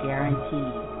is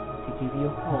guaranteed to give you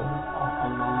hope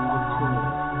along with tools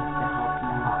to help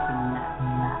you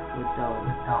connect with those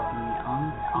in the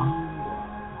unseen world.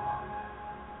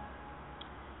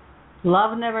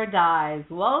 Love Never Dies.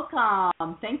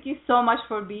 Welcome. Thank you so much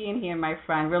for being here, my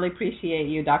friend. Really appreciate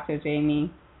you, Dr.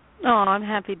 Jamie. Oh, I'm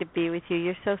happy to be with you.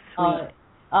 You're so sweet.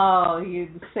 You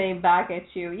same back at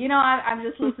you. I'm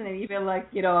just listening. Even like,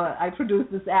 I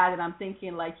produced this ad and I'm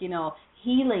thinking like,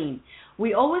 healing.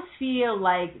 We always feel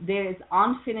like there is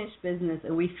unfinished business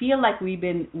and we feel like we've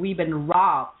been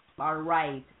robbed of our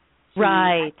right.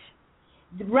 Right.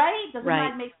 Right? Doesn't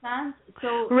that make sense?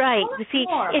 So right. You see,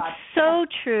 it's so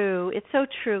true. It's so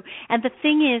true. And the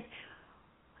thing is,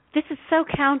 this is so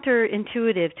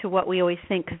counterintuitive to what we always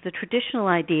think, because the traditional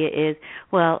idea is,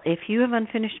 well, if you have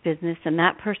unfinished business and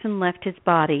that person left his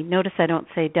body, notice I don't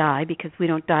say die, because we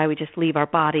don't die, we just leave our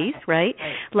bodies, right?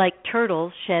 Like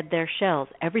turtles shed their shells.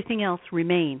 Everything else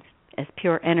remains as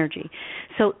pure energy.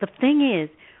 So the thing is,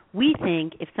 we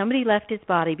think if somebody left his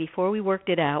body before we worked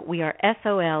it out, we are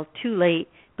SOL, too late,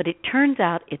 but it turns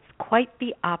out it's quite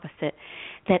the opposite,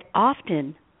 that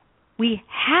often we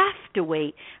have to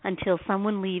wait until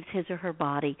someone leaves his or her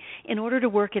body in order to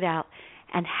work it out.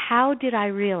 And how did I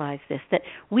realize this? That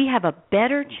we have a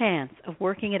better chance of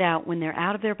working it out when they're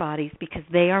out of their bodies because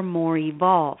they are more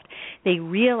evolved. They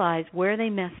realize where they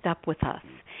messed up with us.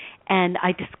 And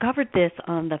I discovered this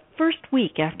on the first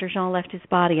week after Jean left his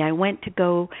body. I went to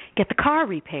go get the car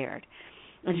repaired.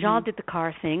 And Jean did the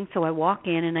car thing, so I walk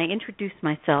in and I introduce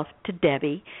myself to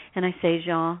Debbie. And I say,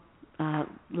 Jean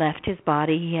left his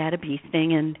body. He had a bee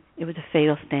sting, and it was a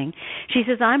fatal sting. She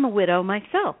says, I'm a widow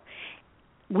myself.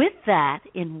 With that,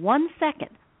 in 1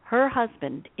 second, her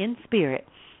husband, in spirit,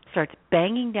 starts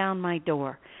banging down my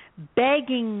door,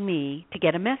 begging me to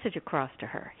get a message across to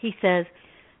her. He says,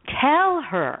 tell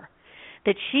her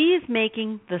that she is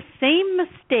making the same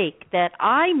mistake that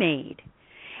I made,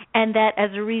 and that as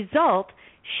a result,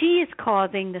 she is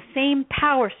causing the same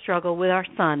power struggle with our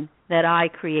son that I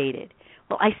created.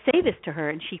 Well, I say this to her,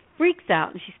 and she freaks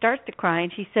out, and she starts to cry,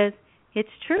 and she says, it's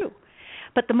true.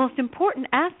 But the most important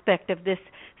aspect of this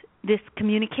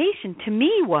communication to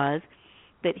me was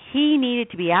that he needed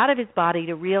to be out of his body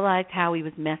to realize how he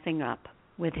was messing up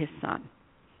with his son.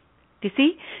 Do you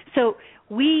see? So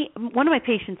one of my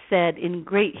patients said in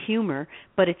great humor,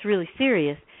 but it's really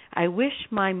serious, I wish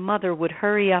my mother would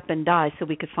hurry up and die so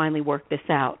we could finally work this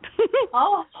out.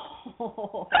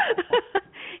 Oh.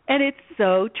 And it's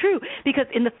so true, because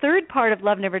in the third part of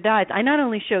Love Never Dies, I not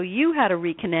only show you how to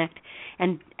reconnect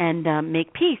and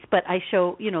make peace, but I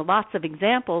show lots of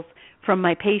examples from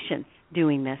my patients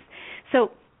doing this.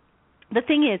 So the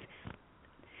thing is,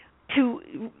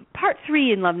 part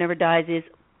 3 in Love Never Dies is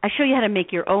I show you how to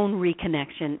make your own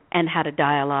reconnection and how to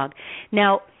dialogue.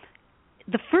 Now,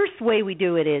 the first way we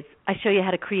do it is I show you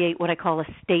how to create what I call a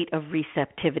state of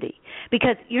receptivity,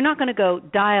 because you're not going to go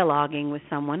dialoguing with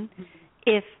someone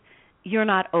if you're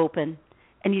not open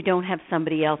and you don't have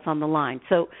somebody else on the line.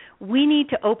 So we need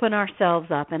to open ourselves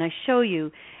up, and I show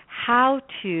you how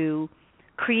to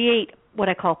create what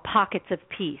I call pockets of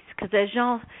peace. Because as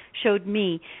Jean showed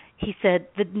me, he said,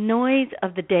 the noise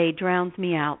of the day drowns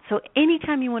me out. So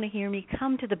anytime you want to hear me,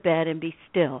 come to the bed and be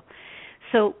still.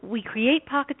 So we create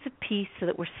pockets of peace so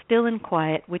that we're still and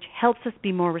quiet, which helps us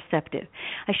be more receptive.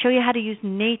 I show you how to use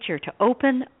nature to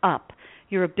open up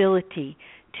your ability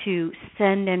to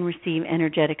send and receive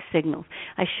energetic signals.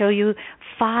 I show you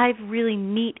 5 really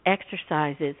neat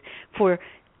exercises for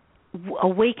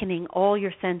awakening all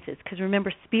your senses. Because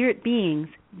remember, spirit beings,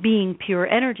 being pure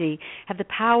energy, have the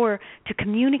power to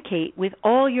communicate with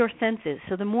all your senses.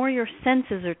 So the more your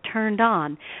senses are turned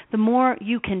on, the more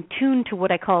you can tune to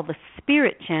what I call the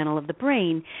spirit channel of the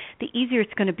brain, the easier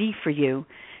it's going to be for you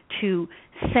to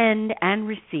send and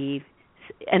receive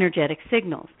energetic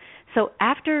signals. So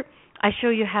after I show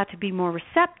you how to be more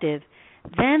receptive,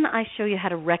 then I show you how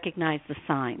to recognize the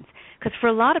signs. Because for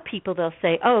a lot of people, they'll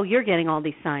say, oh, you're getting all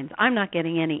these signs. I'm not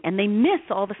getting any. And they miss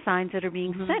all the signs that are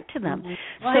being sent to them. Well,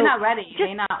 so they're not ready.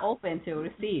 They're not open to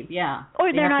receive, yeah.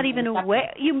 Or they're not even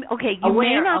aware. You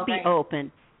may not be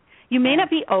open. You may not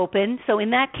be open. So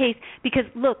in that case, because,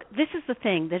 look, this is the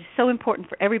thing that is so important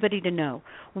for everybody to know.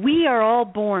 We are all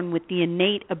born with the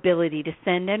innate ability to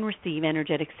send and receive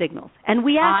energetic signals. And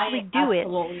we actually do it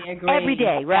every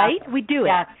day, right? We do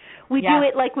it. We do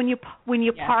it like when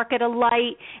you park at a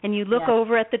light and you look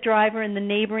over at the driver in the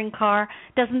neighboring car.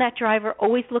 Doesn't that driver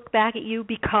always look back at you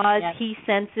because he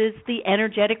senses the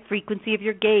energetic frequency of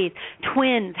your gaze?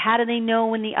 Twins, how do they know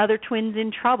when the other twin's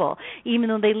in trouble, even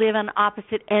though they live on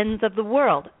opposite ends of the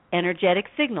world? Energetic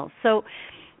signals. So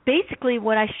basically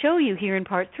what I show you here in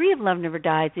part 3 of Love Never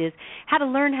Dies is how to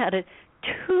learn how to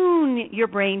tune your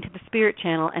brain to the spirit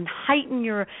channel and heighten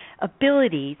your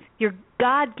abilities, your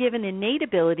God-given innate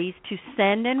abilities to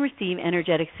send and receive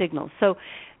energetic signals. So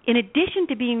in addition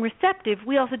to being receptive,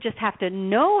 we also just have to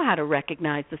know how to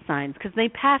recognize the signs because they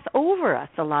pass over us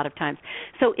a lot of times.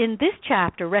 So in this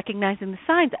chapter, Recognizing the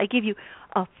Signs, I give you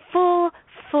a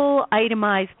full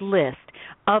itemized list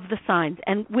of the signs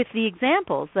and with the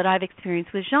examples that I've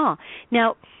experienced with Jean.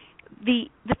 Now, the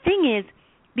thing is,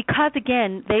 because,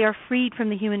 again, they are freed from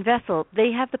the human vessel,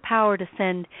 they have the power to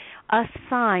send us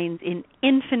signs in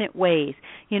infinite ways,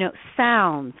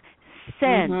 sounds,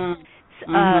 scents,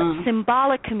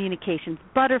 symbolic communications,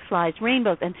 butterflies,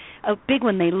 rainbows, and a big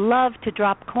one, they love to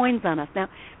drop coins on us. Now,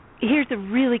 here's a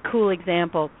really cool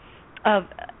example of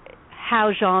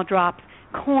how Jean drops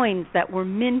coins that were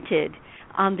minted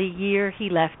on the year he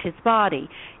left his body.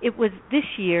 It was this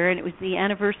year, and it was the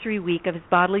anniversary week of his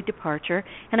bodily departure,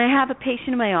 and I have a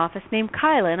patient in my office named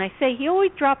Kyla, and I say, he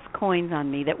always drops coins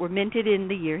on me that were minted in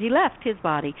the year he left his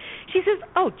body. She says,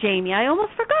 oh, Jamie, I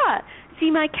almost forgot.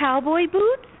 See my cowboy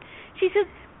boots? She says,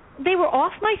 they were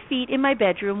off my feet in my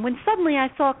bedroom when suddenly I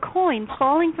saw a coin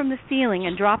falling from the ceiling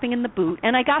and dropping in the boot,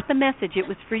 and I got the message it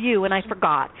was for you, and I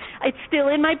forgot. It's still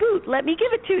in my boot. Let me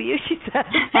give it to you, she said.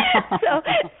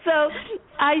 So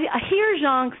I hear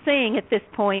Jean saying at this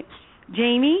point,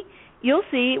 Jamie, you'll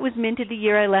see it was minted the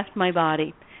year I left my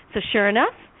body. So sure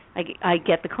enough, I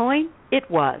get the coin. It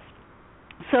was.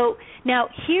 So now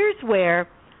here's where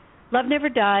Love Never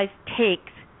Dies takes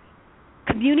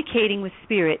communicating with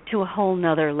spirit to a whole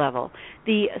nother level.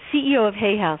 The CEO of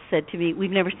Hay House said to me,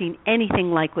 we've never seen anything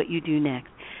like what you do next.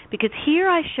 Because here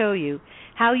I show you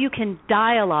how you can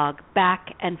dialogue back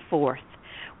and forth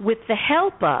with the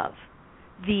help of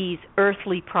these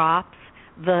earthly props,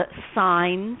 the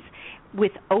signs,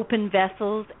 with open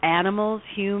vessels, animals,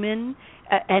 human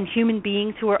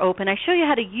beings who are open. I show you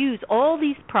how to use all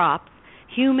these props,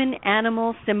 human,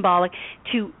 animal, symbolic,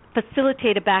 to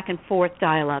facilitate a back and forth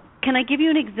dialogue. Can I give you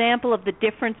an example of the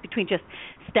difference between just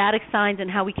static signs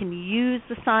and how we can use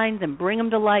the signs and bring them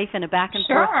to life in a back and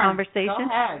forth conversation? Go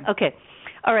ahead. Okay.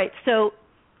 All right. So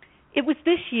it was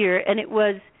this year, and it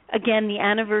was, again, the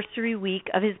anniversary week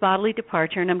of his bodily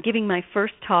departure, and I'm giving my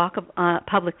first talk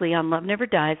publicly on Love Never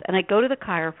Dies, and I go to the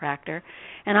chiropractor,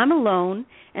 and I'm alone,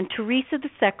 and Teresa, the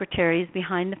secretary, is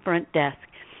behind the front desk.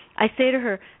 I say to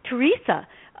her, Teresa,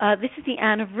 this is the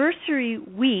anniversary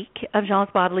week of Jean's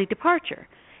bodily departure,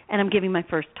 and I'm giving my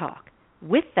first talk.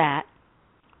 With that,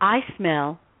 I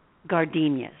smell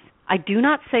gardenias. I do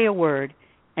not say a word,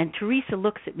 and Teresa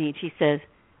looks at me and she says,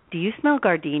 do you smell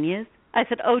gardenias? I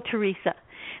said, oh, Teresa,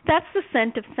 that's the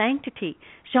scent of sanctity.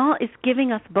 Jean is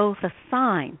giving us both a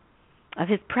sign of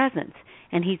his presence,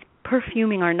 and he's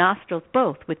perfuming our nostrils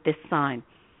both with this sign.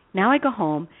 Now I go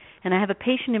home, and I have a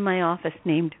patient in my office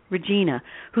named Regina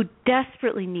who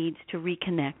desperately needs to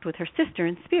reconnect with her sister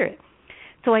in spirit.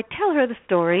 So I tell her the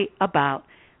story about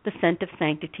the scent of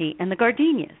sanctity, and the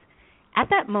gardenias. At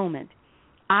that moment,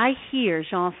 I hear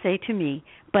Jean say to me,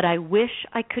 "But I wish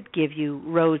I could give you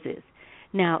roses."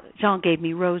 Now, Jean gave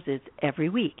me roses every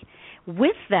week.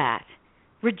 With that,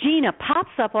 Regina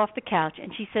pops up off the couch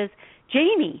and she says,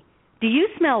 "Jamie, do you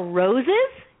smell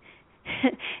roses?"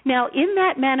 Now, in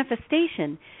that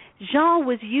manifestation, Jean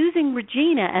was using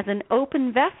Regina as an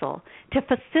open vessel to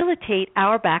facilitate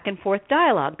our back and forth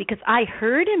dialogue, because I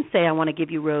heard him say, "I want to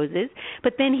give you roses,"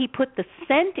 but then he put the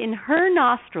scent in her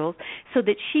nostrils so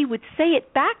that she would say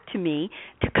it back to me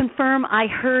to confirm I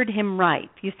heard him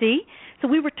right, you see? So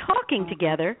we were talking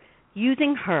together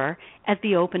using her as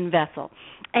the open vessel.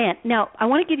 And now I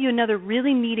want to give you another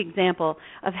really neat example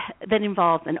that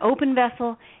involves an open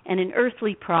vessel and an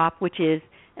earthly prop, which is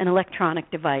an electronic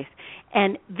device.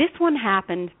 And this one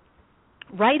happened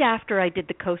right after I did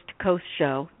the Coast to Coast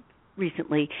show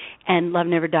recently, and Love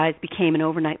Never Dies became an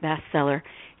overnight bestseller.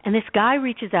 And this guy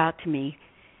reaches out to me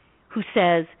who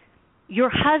says, "Your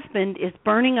husband is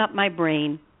burning up my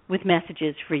brain with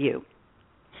messages for you."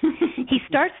 He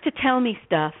starts to tell me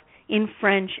stuff in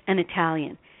French and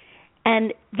Italian.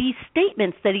 And these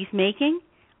statements that he's making,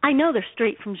 I know they're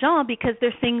straight from Jean, because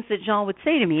they're things that Jean would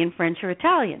say to me in French or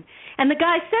Italian. And the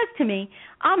guy says to me,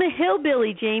 "I'm a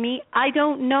hillbilly, Jamie. I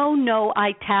don't know no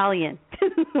Italian."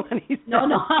 No.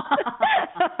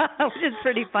 Which is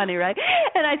pretty funny, right?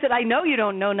 And I said, "I know you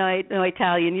don't know no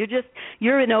Italian.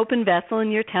 You're an open vessel,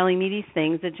 and you're telling me these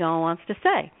things that Jean wants to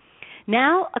say."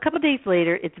 Now, a couple of days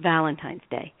later, it's Valentine's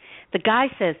Day. The guy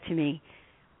says to me,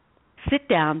 "Sit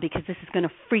down, because this is going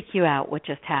to freak you out what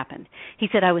just happened." He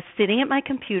said, "I was sitting at my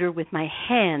computer with my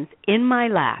hands in my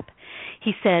lap."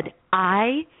 He said,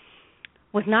 "I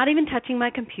was not even touching my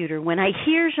computer when I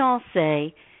hear Jean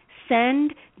say,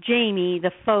 'Send Jamie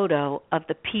the photo of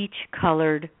the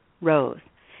peach-colored rose.'"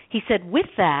 He said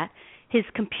with that, his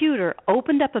computer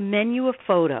opened up a menu of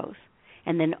photos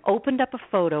and then opened up a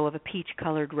photo of a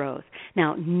peach-colored rose.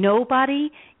 Now,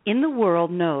 nobody in the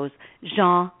world knows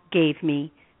Jean gave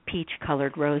me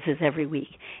peach-colored roses every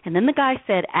week. And then the guy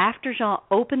said after Jean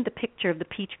opened the picture of the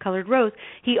peach-colored rose,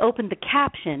 he opened the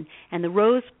caption, and the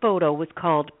rose photo was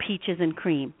called Peaches and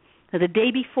Cream. Now, the day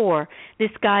before,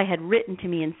 this guy had written to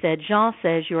me and said, "Jean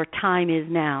says your time is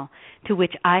now," to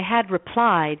which I had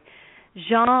replied,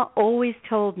 "Jean always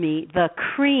told me the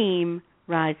cream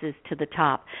rises to the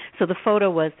top." So the photo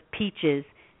was peaches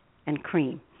and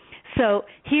cream. So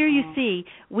here you see,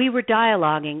 we were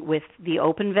dialoguing with the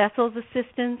open vessel's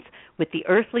assistance, with the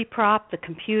earthly prop, the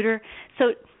computer.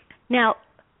 So now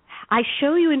I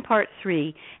show you in part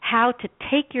 3 how to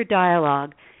take your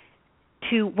dialogue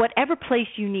to whatever place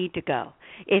you need to go.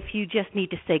 If you just need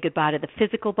to say goodbye to the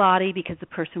physical body because the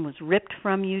person was ripped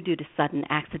from you due to sudden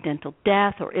accidental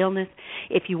death or illness,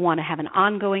 if you want to have an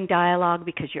ongoing dialogue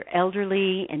because you're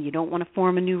elderly and you don't want to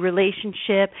form a new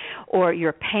relationship, or you're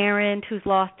a parent who's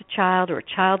lost a child or a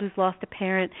child who's lost a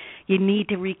parent, you need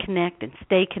to reconnect and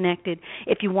stay connected.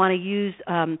 If you want to use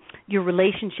your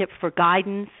relationship for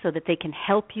guidance so that they can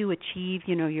help you achieve,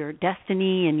 your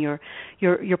destiny and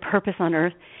your purpose on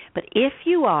earth. But if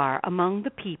you are among the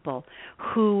people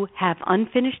who have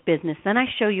unfinished business, then I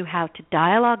show you how to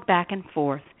dialogue back and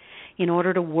forth in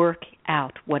order to work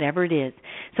out whatever it is.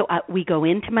 So we go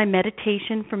into my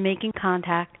meditation for making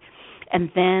contact,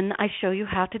 and then I show you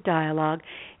how to dialogue,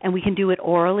 and we can do it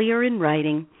orally or in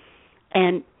writing.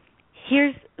 And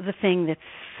here's the thing that's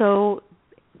so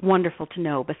wonderful to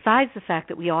know. Besides the fact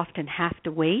that we often have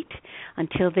to wait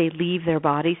until they leave their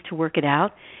bodies to work it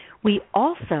out, we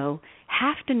also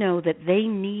have to know that they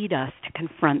need us to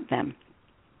confront them.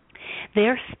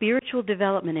 Their spiritual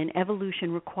development and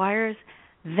evolution requires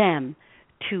them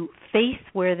to face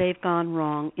where they've gone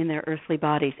wrong in their earthly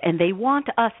bodies, and they want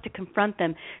us to confront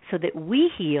them so that we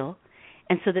heal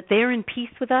and so that they're in peace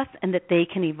with us and that they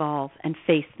can evolve and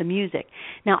face the music.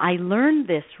 Now, I learned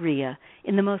this, Rhea,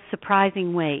 in the most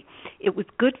surprising way. It was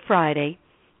Good Friday,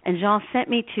 and Jean sent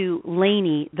me to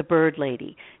Lainey, the bird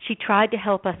lady. She tried to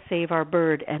help us save our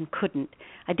bird and couldn't.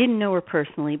 I didn't know her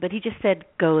personally, but he just said,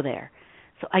 "Go there."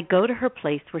 So I go to her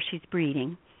place where she's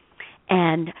breeding,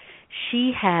 and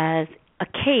she has a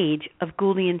cage of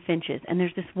Gouldian finches. And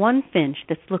there's this one finch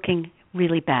that's looking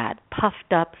really bad,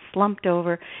 puffed up, slumped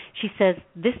over. She says,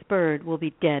 "This bird will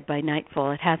be dead by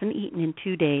nightfall. It hasn't eaten in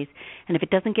 2 days, and if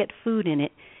it doesn't get food in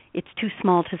it, it's too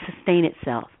small to sustain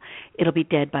itself. It'll be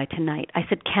dead by tonight." I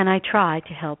said, "Can I try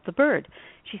to help the bird?"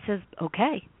 She says,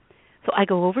 "Okay." So I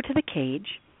go over to the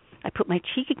cage, I put my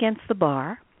cheek against the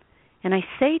bar, and I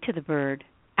say to the bird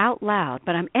out loud,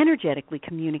 but I'm energetically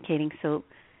communicating, so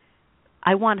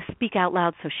I want to speak out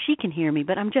loud so she can hear me,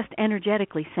 but I'm just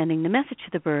energetically sending the message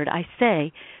to the bird. I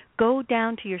say, Go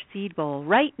down to your seed bowl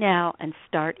right now and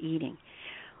start eating.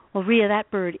 Well, Rhea, that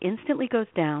bird instantly goes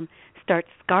down, starts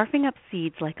scarfing up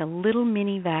seeds like a little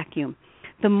mini vacuum.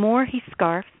 The more he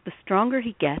scarfs, the stronger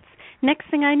he gets. Next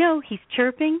thing I know, he's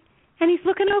chirping and he's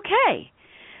looking okay.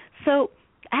 So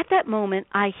at that moment,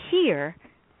 I hear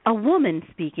a woman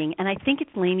speaking, and I think it's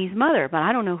Laney's mother, but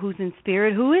I don't know who's in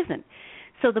spirit, who isn't.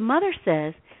 So the mother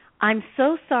says, I'm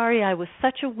so sorry I was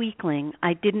such a weakling,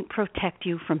 I didn't protect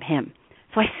you from him.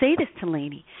 So I say this to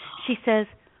Laney. She says,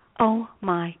 oh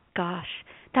my gosh,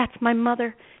 that's my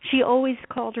mother. She always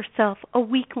called herself a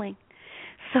weakling.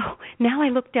 So now I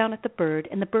look down at the bird,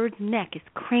 and the bird's neck is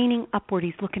craning upward.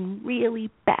 He's looking really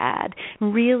bad,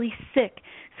 really sick.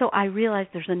 So I realize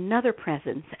there's another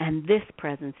presence, and this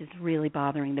presence is really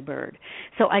bothering the bird.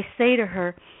 So I say to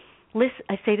her,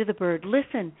 I say to the bird,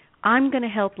 listen, I'm going to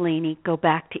help Laney go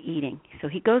back to eating. So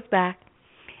he goes back,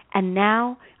 and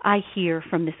now I hear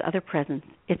from this other presence,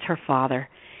 it's her father.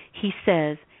 He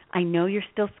says, I know you're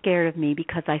still scared of me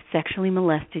because I sexually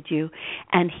molested you.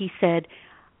 And he said,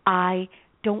 I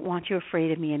don't want you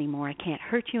afraid of me anymore. I can't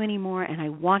hurt you anymore, and I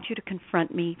want you to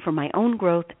confront me for my own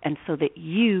growth and so that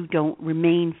you don't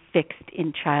remain fixed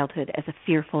in childhood as a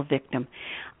fearful victim.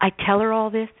 I tell her all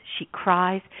this. She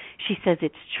cries. She says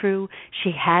it's true.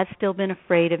 She has still been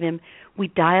afraid of him. We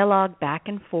dialogue back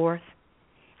and forth,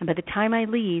 and by the time I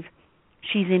leave,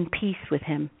 she's in peace with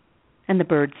him, and the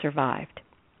bird survived.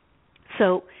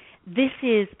 So this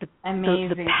is the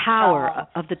power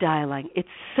of the dialogue. It's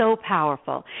so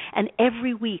powerful. And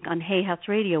every week on Hay House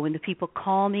Radio, when the people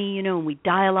call me, and we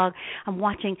dialogue, I'm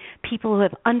watching people who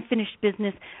have unfinished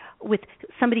business with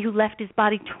somebody who left his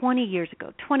body 20 years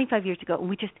ago, 25 years ago, and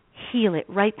we just heal it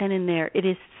right then and there. It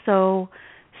is so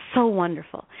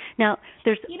wonderful. Now,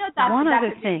 there's one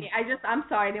other thing. I'm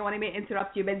sorry, I didn't want to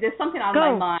interrupt you, but there's something on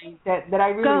my mind that I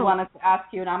really wanted to ask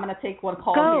you, and I'm going to take one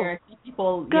call here.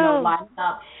 People, line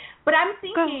up. But I'm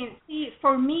thinking,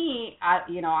 for me,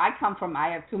 I come from, I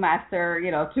have 2 masters,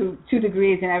 2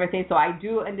 degrees and everything, so I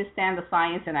do understand the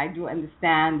science, and I do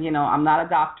understand, I'm not a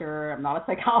doctor, I'm not a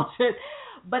psychologist,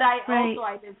 but I've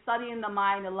been studying the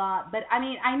mind a lot. But I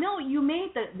mean, I know you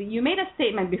made a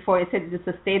statement before. You said it's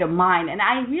a state of mind, and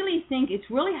I really think it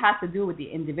really has to do with the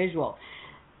individual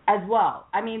as well.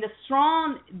 I mean, the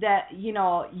strong that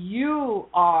you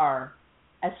are.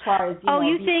 As far as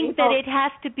you think that it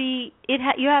has to be,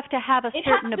 you have to have a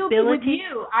certain ability. It has to be with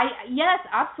you. Yes,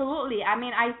 absolutely. I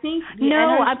mean, I think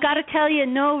I've got to tell you,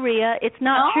 no, Rhea, it's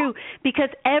not true, because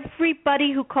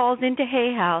everybody who calls into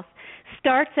Hay House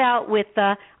starts out with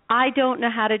the I don't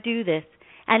know how to do this,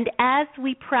 and as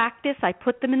we practice, I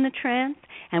put them in the trance,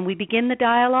 and we begin the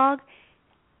dialogue.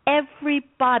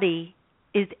 Everybody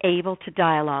is able to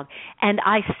dialogue. And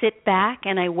I sit back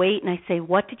and I wait and I say,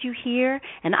 what did you hear?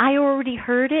 And I already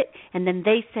heard it. And then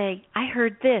they say, I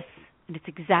heard this. And it's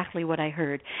exactly what I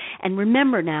heard. And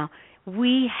remember now,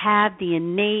 we have the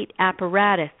innate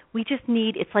apparatus. We just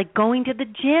need, it's like going to the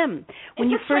gym. When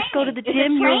you first go to the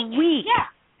gym, you're weak.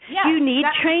 Yeah, you need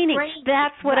training.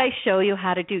 That's what I show you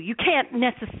how to do. You can't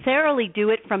necessarily do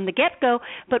it from the get-go,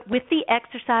 but with the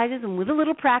exercises and with a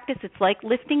little practice, it's like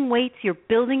lifting weights. You're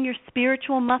building your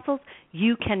spiritual muscles.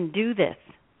 You can do this.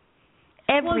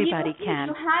 Everybody can.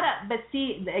 But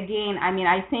see, again, I mean,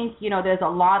 I think, there's a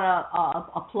lot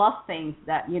of plus things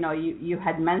that, you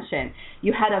had mentioned.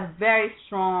 You had a very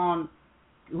strong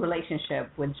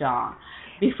relationship with John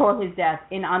before his death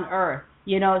on Earth.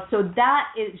 So that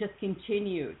is just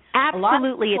continued.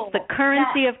 Absolutely, it's the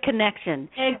currency of connection.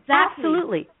 Exactly.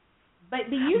 Absolutely. But I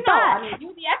mean,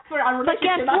 you're the expert on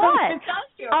relationships. But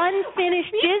guess what?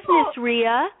 Unfinished business,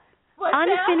 Rhea.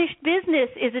 Unfinished business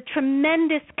is a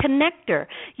tremendous connector.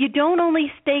 You don't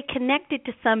only stay connected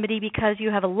to somebody because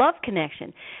you have a love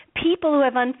connection. People who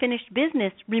have unfinished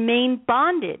business remain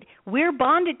bonded. We're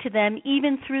bonded to them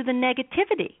even through the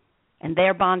negativity. And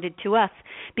they're bonded to us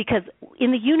because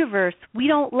in the universe, we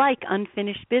don't like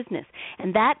unfinished business.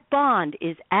 And that bond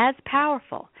is as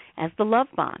powerful as the love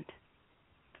bond.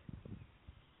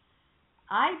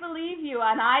 I believe you,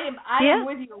 and I am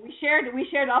with you. We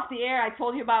shared off the air. I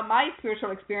told you about my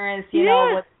spiritual experience,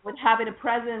 with having a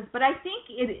presence. But I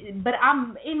think but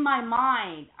I'm in my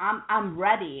mind. I'm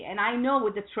ready, and I know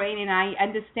with the training, I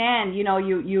understand.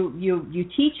 You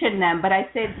teaching them, but I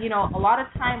said, a lot of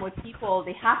time with people,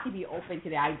 they have to be open to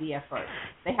the idea first.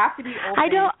 They have to be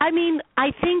open.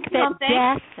 I think that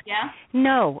death. Yeah.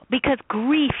 No, because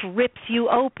grief rips you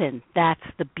open. That's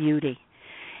the beauty.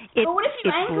 But what if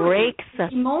you're angry?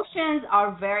 Emotions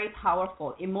are very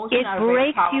powerful. Emotions are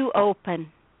very powerful. It breaks you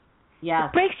open. Yes.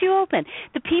 It breaks you open.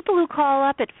 The people who call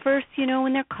up at first,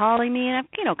 when they're calling me, and I've,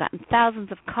 gotten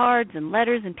thousands of cards and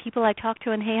letters and people I talk to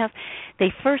in Hay House,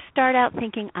 they first start out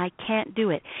thinking, I can't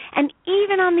do it. And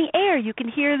even on the air, you can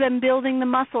hear them building the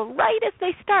muscle right as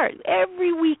they start.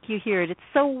 Every week you hear it. It's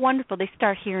so wonderful. They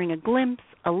start hearing a glimpse,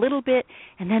 a little bit,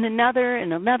 and then another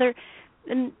and another.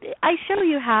 And I show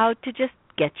you how to just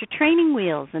get your training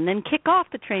wheels and then kick off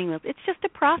the training wheels. It's just a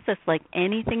process like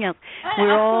anything else.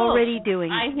 We're already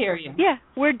doing it. I hear you. Yeah,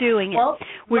 we're doing it.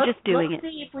 We're just doing it.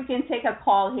 Let's see if we can take a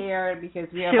call here because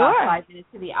we have about 5 minutes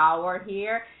to the hour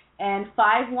here. And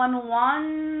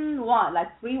 5111,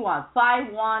 like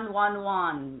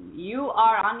 5111. You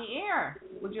are on the air.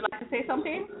 Would you like to say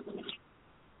something?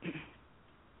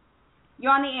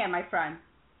 You're on the air, my friend.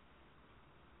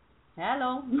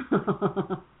 Hello.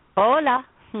 Hola.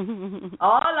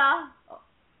 Hola.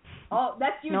 Oh,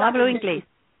 that's you. No hablo inglés.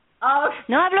 Oh.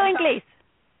 No hablo inglés.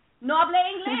 No hablo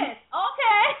inglés.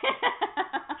 Okay.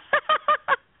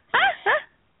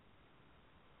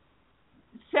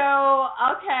 So,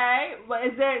 okay.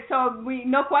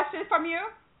 No questions from you?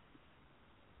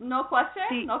 No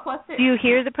question? No question? Do you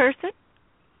hear the person?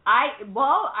 I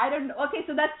don't know. Okay,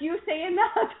 so that's you saying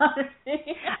that.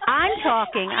 I'm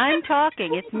talking.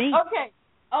 It's me. Okay.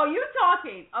 Oh, you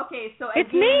talking. Okay, so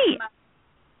it's me.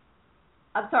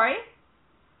 I'm sorry?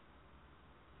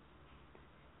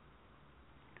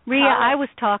 Rhea, I was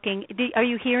talking. Are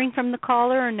you hearing from the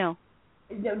caller or no?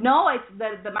 No, it's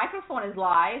the microphone is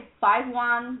live.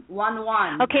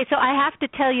 5111. Okay, so I have to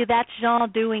tell you that's Jean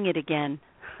doing it again.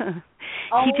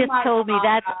 He just told me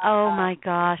that's. Oh my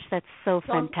gosh, that's so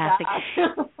fantastic.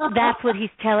 That's what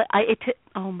he's telling.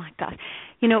 Oh my gosh.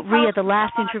 Rhea, the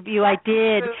last interview I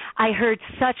did, I heard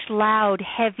such loud,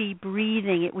 heavy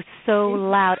breathing. It was so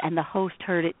loud, and the host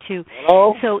heard it too.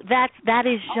 Hello? So that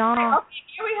is Jean. Okay,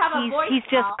 here we have a voice. He's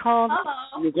just called.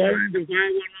 Hello.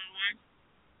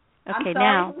 Okay,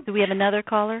 now do we have another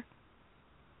caller?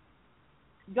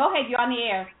 Go ahead, you're on the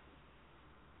air.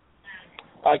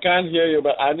 I can't hear you,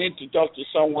 but I need to talk to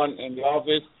someone in the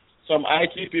office, some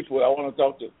IT people I want to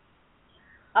talk to.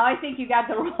 Oh, I think you got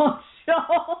the wrong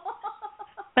show.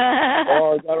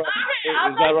 Oh, is that right?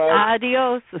 Is that right?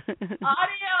 Adios. Adios.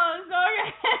 Okay.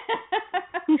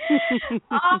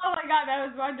 Oh my God, that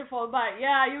was wonderful. But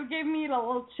yeah, you gave me a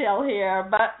little chill here.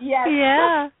 But yes.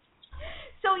 Yeah.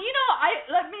 So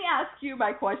let me ask you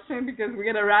my question because we're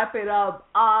gonna wrap it up.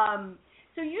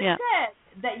 So you said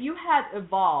that you had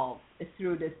evolved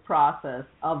through this process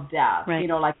of death. Right.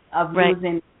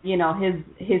 Losing,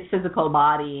 his physical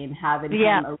body and having him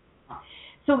around.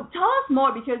 So tell us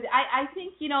more because I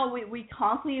think, we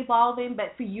constantly evolving,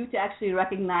 but for you to actually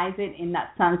recognize it in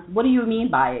that sense, what do you mean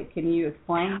by it? Can you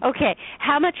explain? Okay.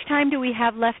 How much time do we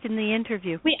have left in the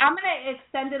interview? I'm going to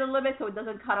extend it a little bit so it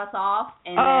doesn't cut us off.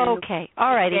 Okay.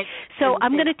 All righty. So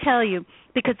I'm going to tell you,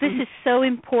 because this is so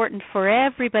important for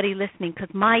everybody listening,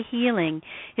 because my healing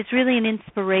is really an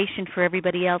inspiration for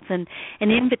everybody else and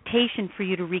an invitation for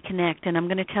you to reconnect, and I'm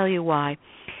going to tell you why.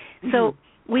 So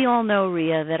we all know,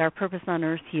 Rhea, that our purpose on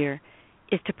earth here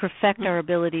is to perfect our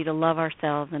ability to love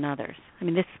ourselves and others. I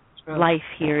mean, this life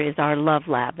here is our love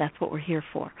lab. That's what we're here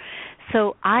for.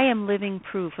 So I am living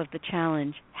proof of the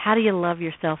challenge. How do you love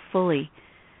yourself fully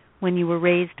when you were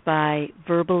raised by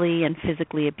verbally and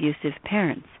physically abusive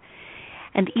parents?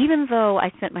 And even though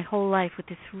I spent my whole life with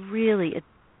this really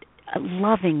a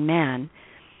loving man,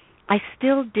 I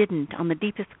still didn't, on the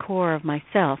deepest core of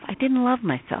myself, I didn't love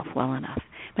myself well enough.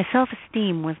 My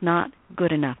self-esteem was not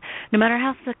good enough. No matter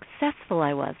how successful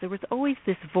I was, there was always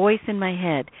this voice in my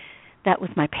head that was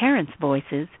my parents'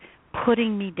 voices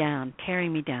putting me down,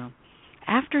 tearing me down.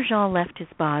 After Jean left his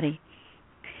body,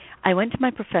 I went to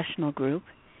my professional group,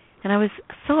 and I was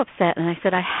so upset, and I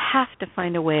said, I have to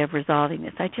find a way of resolving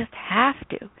this. I just have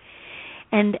to.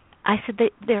 And I said,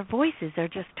 their voices are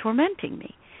just tormenting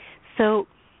me. So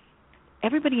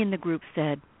everybody in the group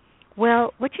said,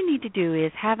 well, what you need to do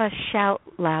is have us shout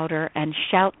louder and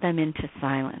shout them into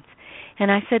silence. And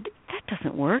I said, that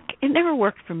doesn't work. It never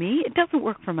worked for me. It doesn't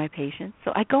work for my patients.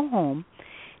 So I go home,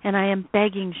 and I am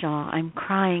begging Jean. I'm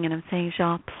crying, and I'm saying,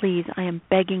 Jean, please, I am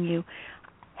begging you,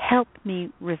 help me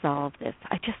resolve this.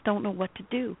 I just don't know what to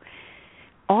do.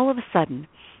 All of a sudden,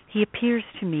 he appears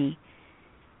to me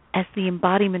as the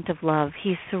embodiment of love.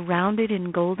 He is surrounded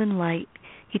in golden light.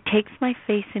 He takes my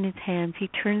face in his hands. He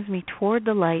turns me toward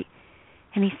the light,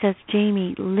 and he says,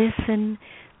 Jamie, listen,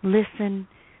 listen,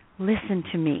 listen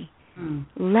to me.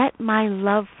 Let my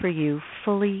love for you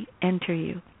fully enter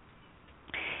you.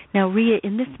 Now, Rhea,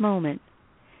 in this moment,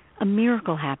 a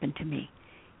miracle happened to me.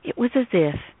 It was as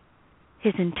if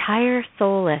his entire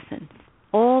soul essence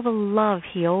all the love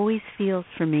he always feels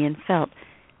for me and felt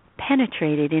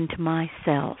penetrated into my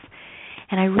cells.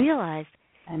 And I realized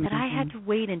that I had to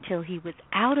wait until he was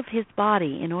out of his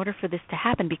body in order for this to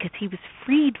happen, because he was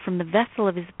freed from the vessel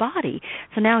of his body.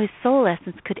 So now his soul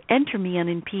essence could enter me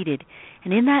unimpeded.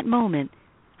 And in that moment,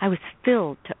 I was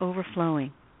filled to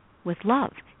overflowing with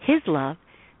love, his love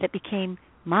that became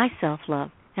my self-love,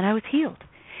 and I was healed.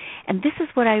 And this is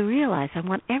what I realized. I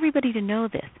want everybody to know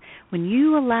this. When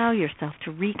you allow yourself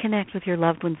to reconnect with your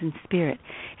loved ones in spirit,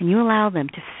 and you allow them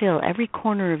to fill every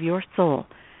corner of your soul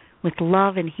with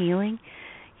love and healing,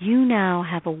 you now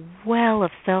have a well of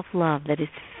self-love that is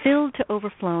filled to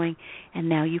overflowing, and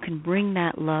now you can bring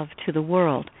that love to the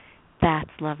world. That's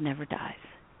Love Never Dies.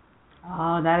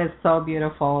 Oh, that is so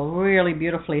beautiful. Really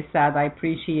beautifully said. I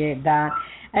appreciate that.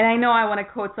 And I know I want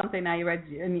to quote something I read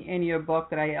in your book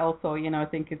that I also,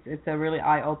 think it's a really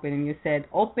eye-opening. You said,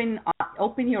 open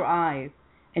your eyes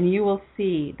and you will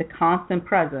see the constant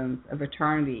presence of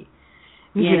eternity.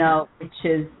 Which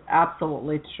is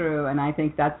absolutely true, and I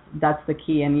think that's the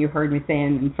key. And you heard me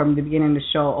saying from the beginning of the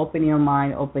show, open your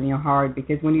mind, open your heart,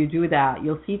 because when you do that,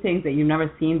 you'll see things that you've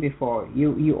never seen before.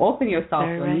 You open yourself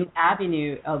to a new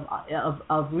avenue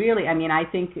of really. I mean, I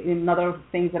think another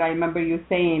things that I remember you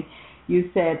saying, you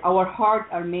said our hearts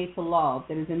are made to love.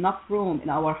 There is enough room in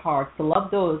our hearts to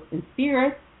love those in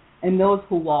spirit and those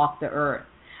who walk the earth.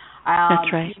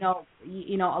 That's right.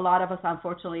 A lot of us,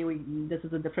 unfortunately, this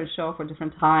is a different show for a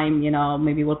different time.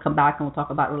 Maybe we'll come back and we'll talk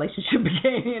about relationship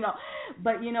again.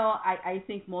 But I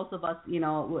think most of us,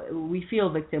 we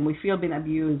feel victim. We feel being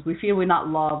abused. We feel we're not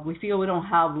loved. We feel we don't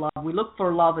have love. We look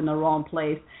for love in the wrong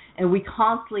place, and we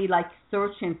constantly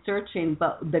searching.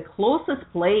 But the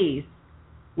closest place,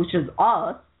 which is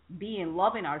us being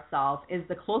loving ourselves, is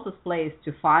the closest place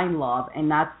to find love, and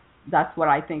that's what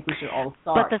I think we should all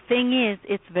start. But the thing is,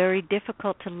 it's very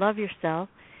difficult to love yourself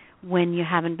when you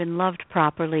haven't been loved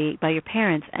properly by your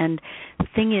parents. And the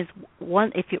thing is,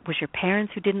 if it was your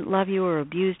parents who didn't love you or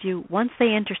abused you, once they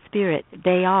enter spirit,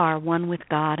 they are one with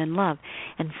God and love.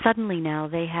 And suddenly now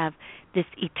they have this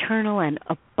eternal and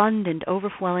abundant,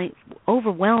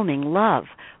 overwhelming love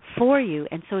for you.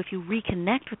 And so if you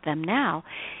reconnect with them now,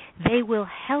 they will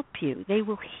help you. They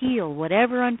will heal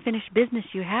whatever unfinished business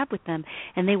you have with them,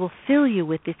 and they will fill you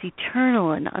with this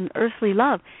eternal and unearthly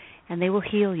love, and they will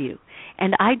heal you.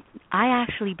 And I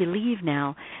actually believe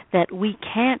now that we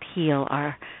can't heal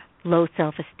our low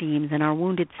self-esteems and our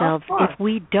wounded selves if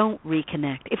we don't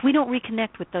reconnect. If we don't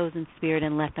reconnect with those in spirit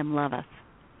and let them love us.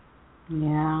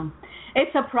 Yeah,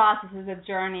 it's a process, it's a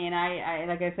journey, and I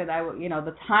like I said,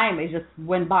 the time it just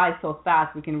went by so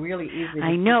fast. We can really easily.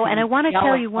 I know, and I want to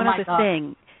tell you one other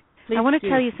thing. Please I want to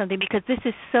tell you something, because this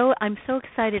is I'm so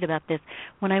excited about this.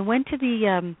 When I went to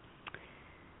the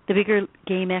Bigger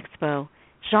Game Expo,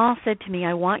 Jean said to me,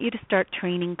 I want you to start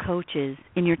training coaches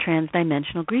in your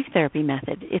transdimensional grief therapy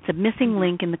method. It's a missing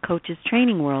link in the coaches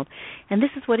training world. And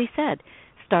this is what he said,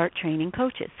 start training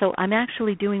coaches. So I'm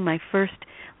actually doing my first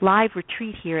live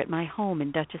retreat here at my home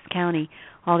in Dutchess County,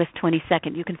 August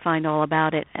 22nd. You can find all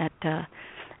about it at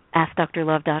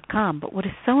AskDrLove.com. But what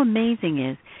is so amazing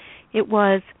is it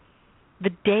was the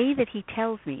day that he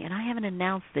tells me, and I haven't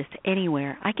announced this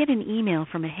anywhere, I get an email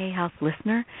from a Hay House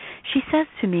listener. She says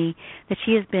to me that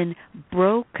she has been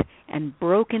broke and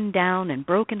broken down and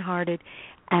brokenhearted,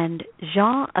 and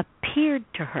Jean appeared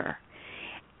to her.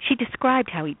 She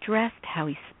described how he dressed, how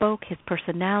he spoke, his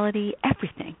personality,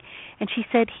 everything. And he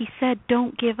said,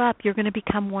 don't give up. You're going to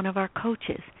become one of our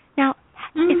coaches. Now,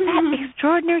 is that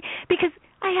extraordinary? Because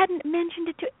I hadn't mentioned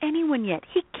it to anyone yet.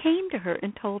 He came to her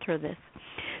and told her this.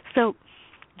 So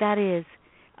that is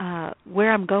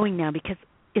where I'm going now, because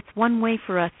it's one way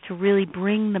for us to really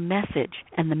bring the message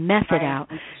and the method out,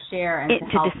 and to share and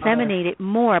to disseminate it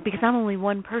more, because I'm only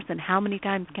one person. How many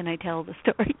times can I tell the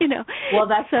story, Well,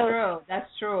 that's true. That's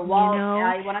true. Well,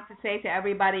 I wanted to say to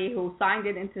everybody who signed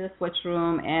in into the switch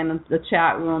room and the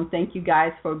chat room, thank you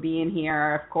guys for being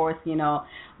here. Of course,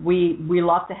 we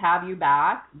love to have you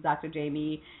back, Dr.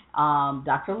 Jamie,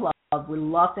 Dr. Love. We'd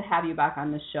love to have you back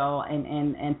on the show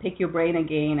and pick your brain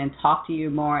again and talk to you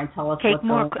more and tell us what's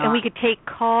going on. And we could take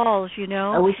calls, We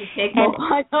could take more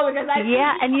calls.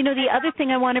 And the other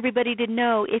thing I want everybody to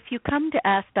know, if you come to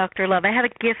Ask Dr. Love, I have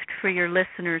a gift for your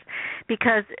listeners,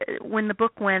 because when the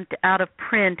book went out of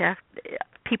print,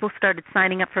 people started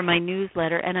signing up for my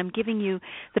newsletter, and I'm giving you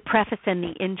the preface and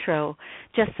the intro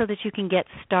just so that you can get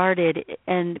started.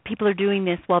 And people are doing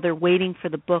this while they're waiting for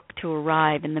the book to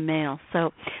arrive in the mail.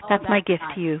 So that's my gift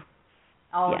to you.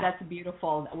 Oh, that's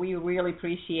beautiful. We really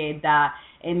appreciate that.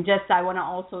 And just, I want to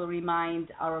also remind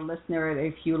our listener,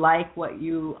 if you like what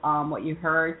you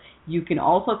heard, you can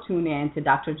also tune in to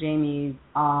Dr. Jamie's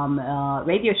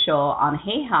radio show on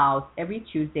Hay House every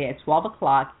Tuesday at 12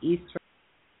 o'clock Eastern.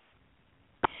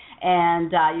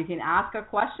 And you can ask a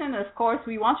question. Of course,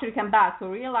 we want you to come back. So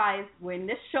realize when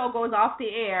this show goes off the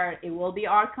air, it will be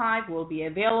archived, will be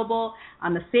available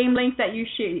on the same link that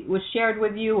was shared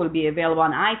with you, will be available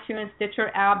on iTunes, Stitcher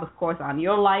app, of course, on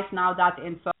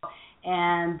yourlifenow.info,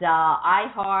 and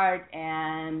iHeart,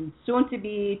 and soon to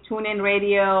be TuneIn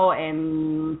Radio,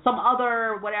 and some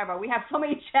other whatever. We have so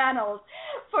many channels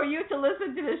for you to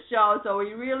listen to the show. So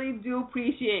we really do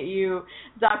appreciate you,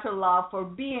 Dr. Love, for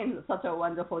being such a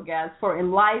wonderful guest, for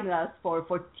enlightening us, for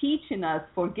teaching us,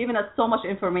 for giving us so much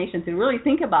information to really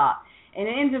think about. And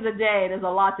at the end of the day, there's a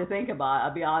lot to think about,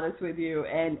 I'll be honest with you.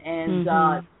 And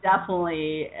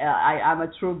definitely, I'm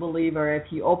a true believer.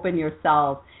 If you open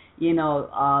yourself,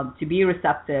 to be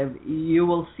receptive, you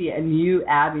will see a new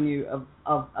avenue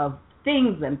of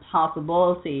things and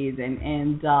possibilities and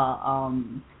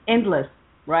endless,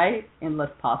 right? Endless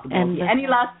possibilities. Any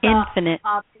last infinite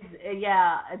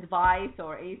advice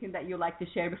or anything that you'd like to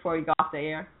share before you go off the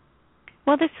air?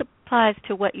 Well, this applies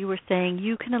to what you were saying.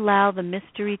 You can allow the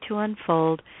mystery to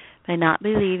unfold by not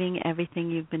believing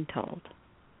everything you've been told.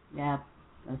 Yeah,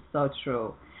 that's so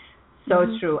true. So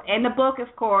true. And the book,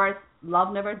 of course,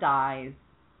 Love Never Dies,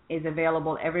 is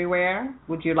available everywhere.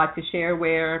 Would you like to share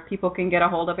where people can get a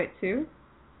hold of it too?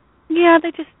 Yeah,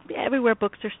 they just everywhere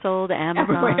books are sold,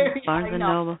 Amazon, everywhere. Barnes and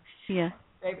Noble. Yeah.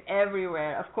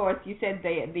 Everywhere. Of course, you said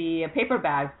the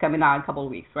paperback's coming out in a couple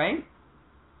of weeks, right?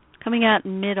 Coming out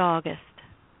in mid-August.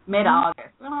 Mid-August.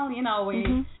 Well,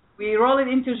 we roll it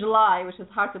into July, which is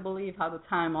hard to believe how the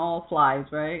time all flies,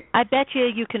 right? I bet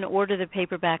you can order the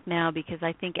paperback now because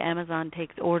I think Amazon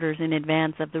takes orders in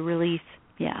advance of the release.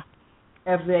 Yeah.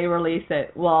 If they release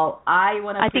it. Well, I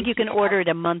think you can order it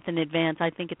a month in advance. I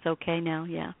think it's okay now,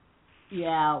 yeah.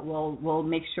 Yeah, we'll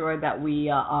make sure that we,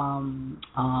 you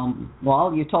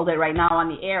told it right now on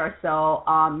the air, so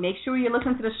make sure you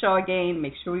listen to the show again.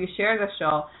 Make sure you share the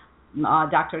show.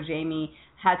 Dr. Jamie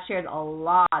had shared a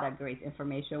lot of great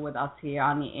information with us here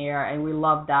on the air, and we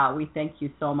love that. We thank you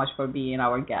so much for being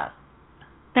our guest.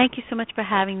 Thank you so much for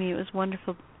having me. It was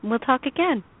wonderful. We'll talk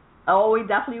again. Oh, we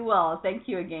definitely will. Thank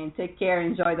you again. Take care.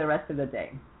 Enjoy the rest of the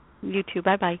day. You too.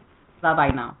 Bye-bye. Bye-bye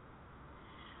now.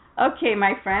 Okay,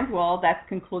 my friends. Well, that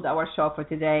concludes our show for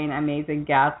today. An amazing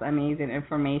guest, amazing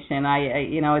information.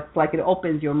 It's like it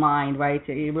opens your mind, right?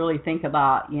 To really think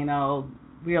about,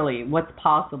 really what's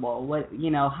possible.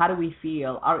 How do we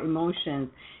feel? Our emotions.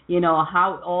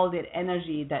 How all that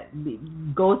energy that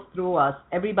goes through us.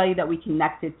 Everybody that we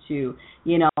connected to.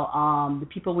 The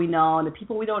people we know and the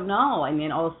people we don't know, and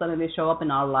then all of a sudden they show up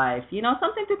in our life.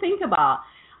 Something to think about.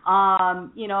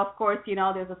 Of course,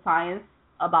 there's a science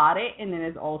about it, and then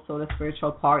there's also the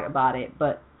spiritual part about it.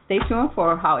 But stay tuned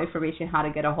for how to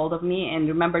get a hold of me. And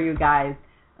remember, you guys,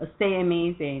 stay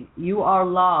amazing. You are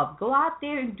loved. Go out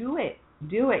there and do it.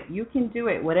 Do it. You can do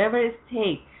it. Whatever it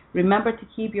takes. Remember to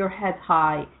keep your head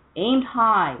high, aimed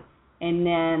high, and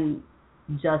then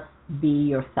just be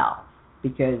yourself.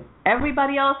 Because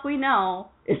everybody else we know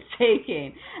is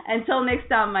taken. Until next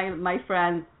time, my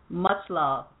friends, much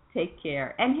love. Take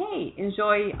care. And, hey,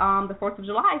 enjoy the 4th of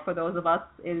July for those of us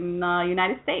in the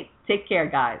United States. Take care,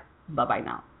 guys. Bye-bye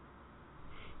now.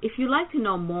 If you'd like to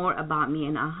know more about me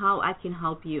and how I can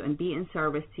help you and be in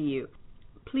service to you,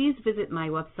 please visit my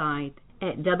website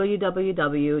at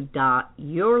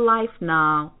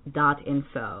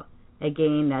www.yourlifenow.info.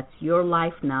 Again, that's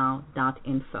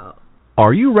yourlifenow.info.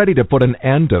 Are you ready to put an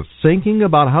end to thinking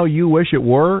about how you wish it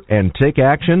were and take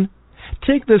action?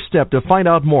 Take this step to find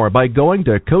out more by going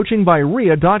to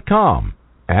coachingbyria.com,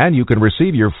 and you can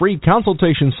receive your free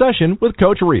consultation session with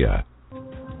Coach Ria.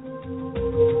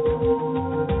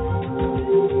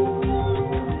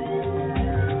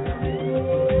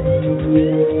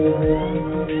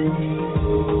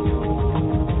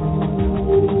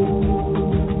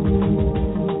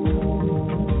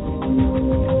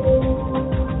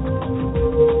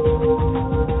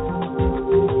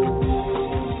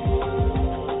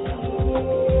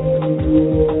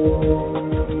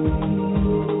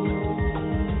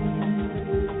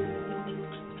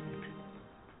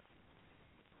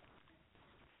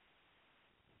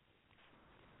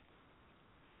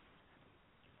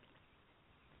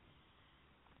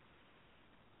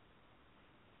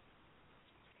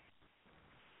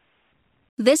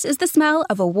 This is the smell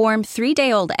of a warm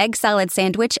 3-day-old egg salad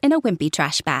sandwich in a wimpy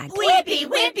trash bag. Wimpy,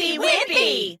 wimpy,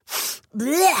 wimpy!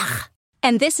 Blech!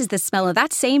 And this is the smell of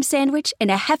that same sandwich in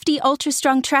a hefty,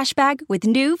 ultra-strong trash bag with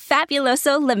new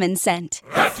Fabuloso lemon scent.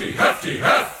 Hefty, hefty,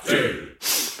 hefty!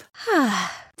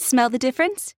 Smell the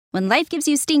difference? When life gives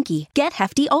you stinky, get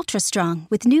Hefty Ultra Strong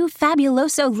with new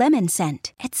Fabuloso lemon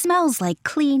scent. It smells like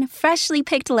clean, freshly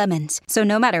picked lemons. So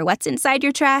no matter what's inside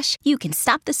your trash, you can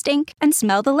stop the stink and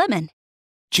smell the lemon.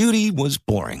 Judy was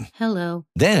boring. Hello.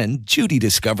 Then Judy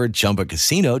discovered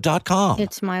ChumbaCasino.com.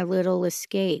 It's my little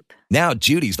escape. Now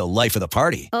Judy's the life of the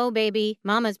party. Oh, baby,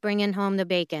 mama's bringing home the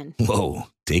bacon. Whoa,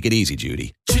 take it easy,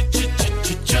 Judy.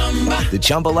 The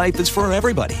Chumba life is for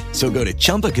everybody. So go to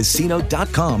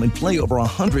ChumbaCasino.com and play over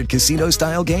 100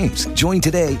 casino-style games. Join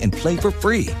today and play for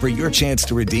free for your chance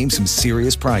to redeem some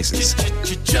serious prizes.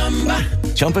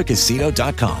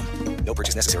 ChumbaCasino.com. No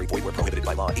purchase necessary. Void where prohibited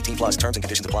by law. 18+ terms and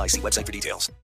conditions apply. See website for details.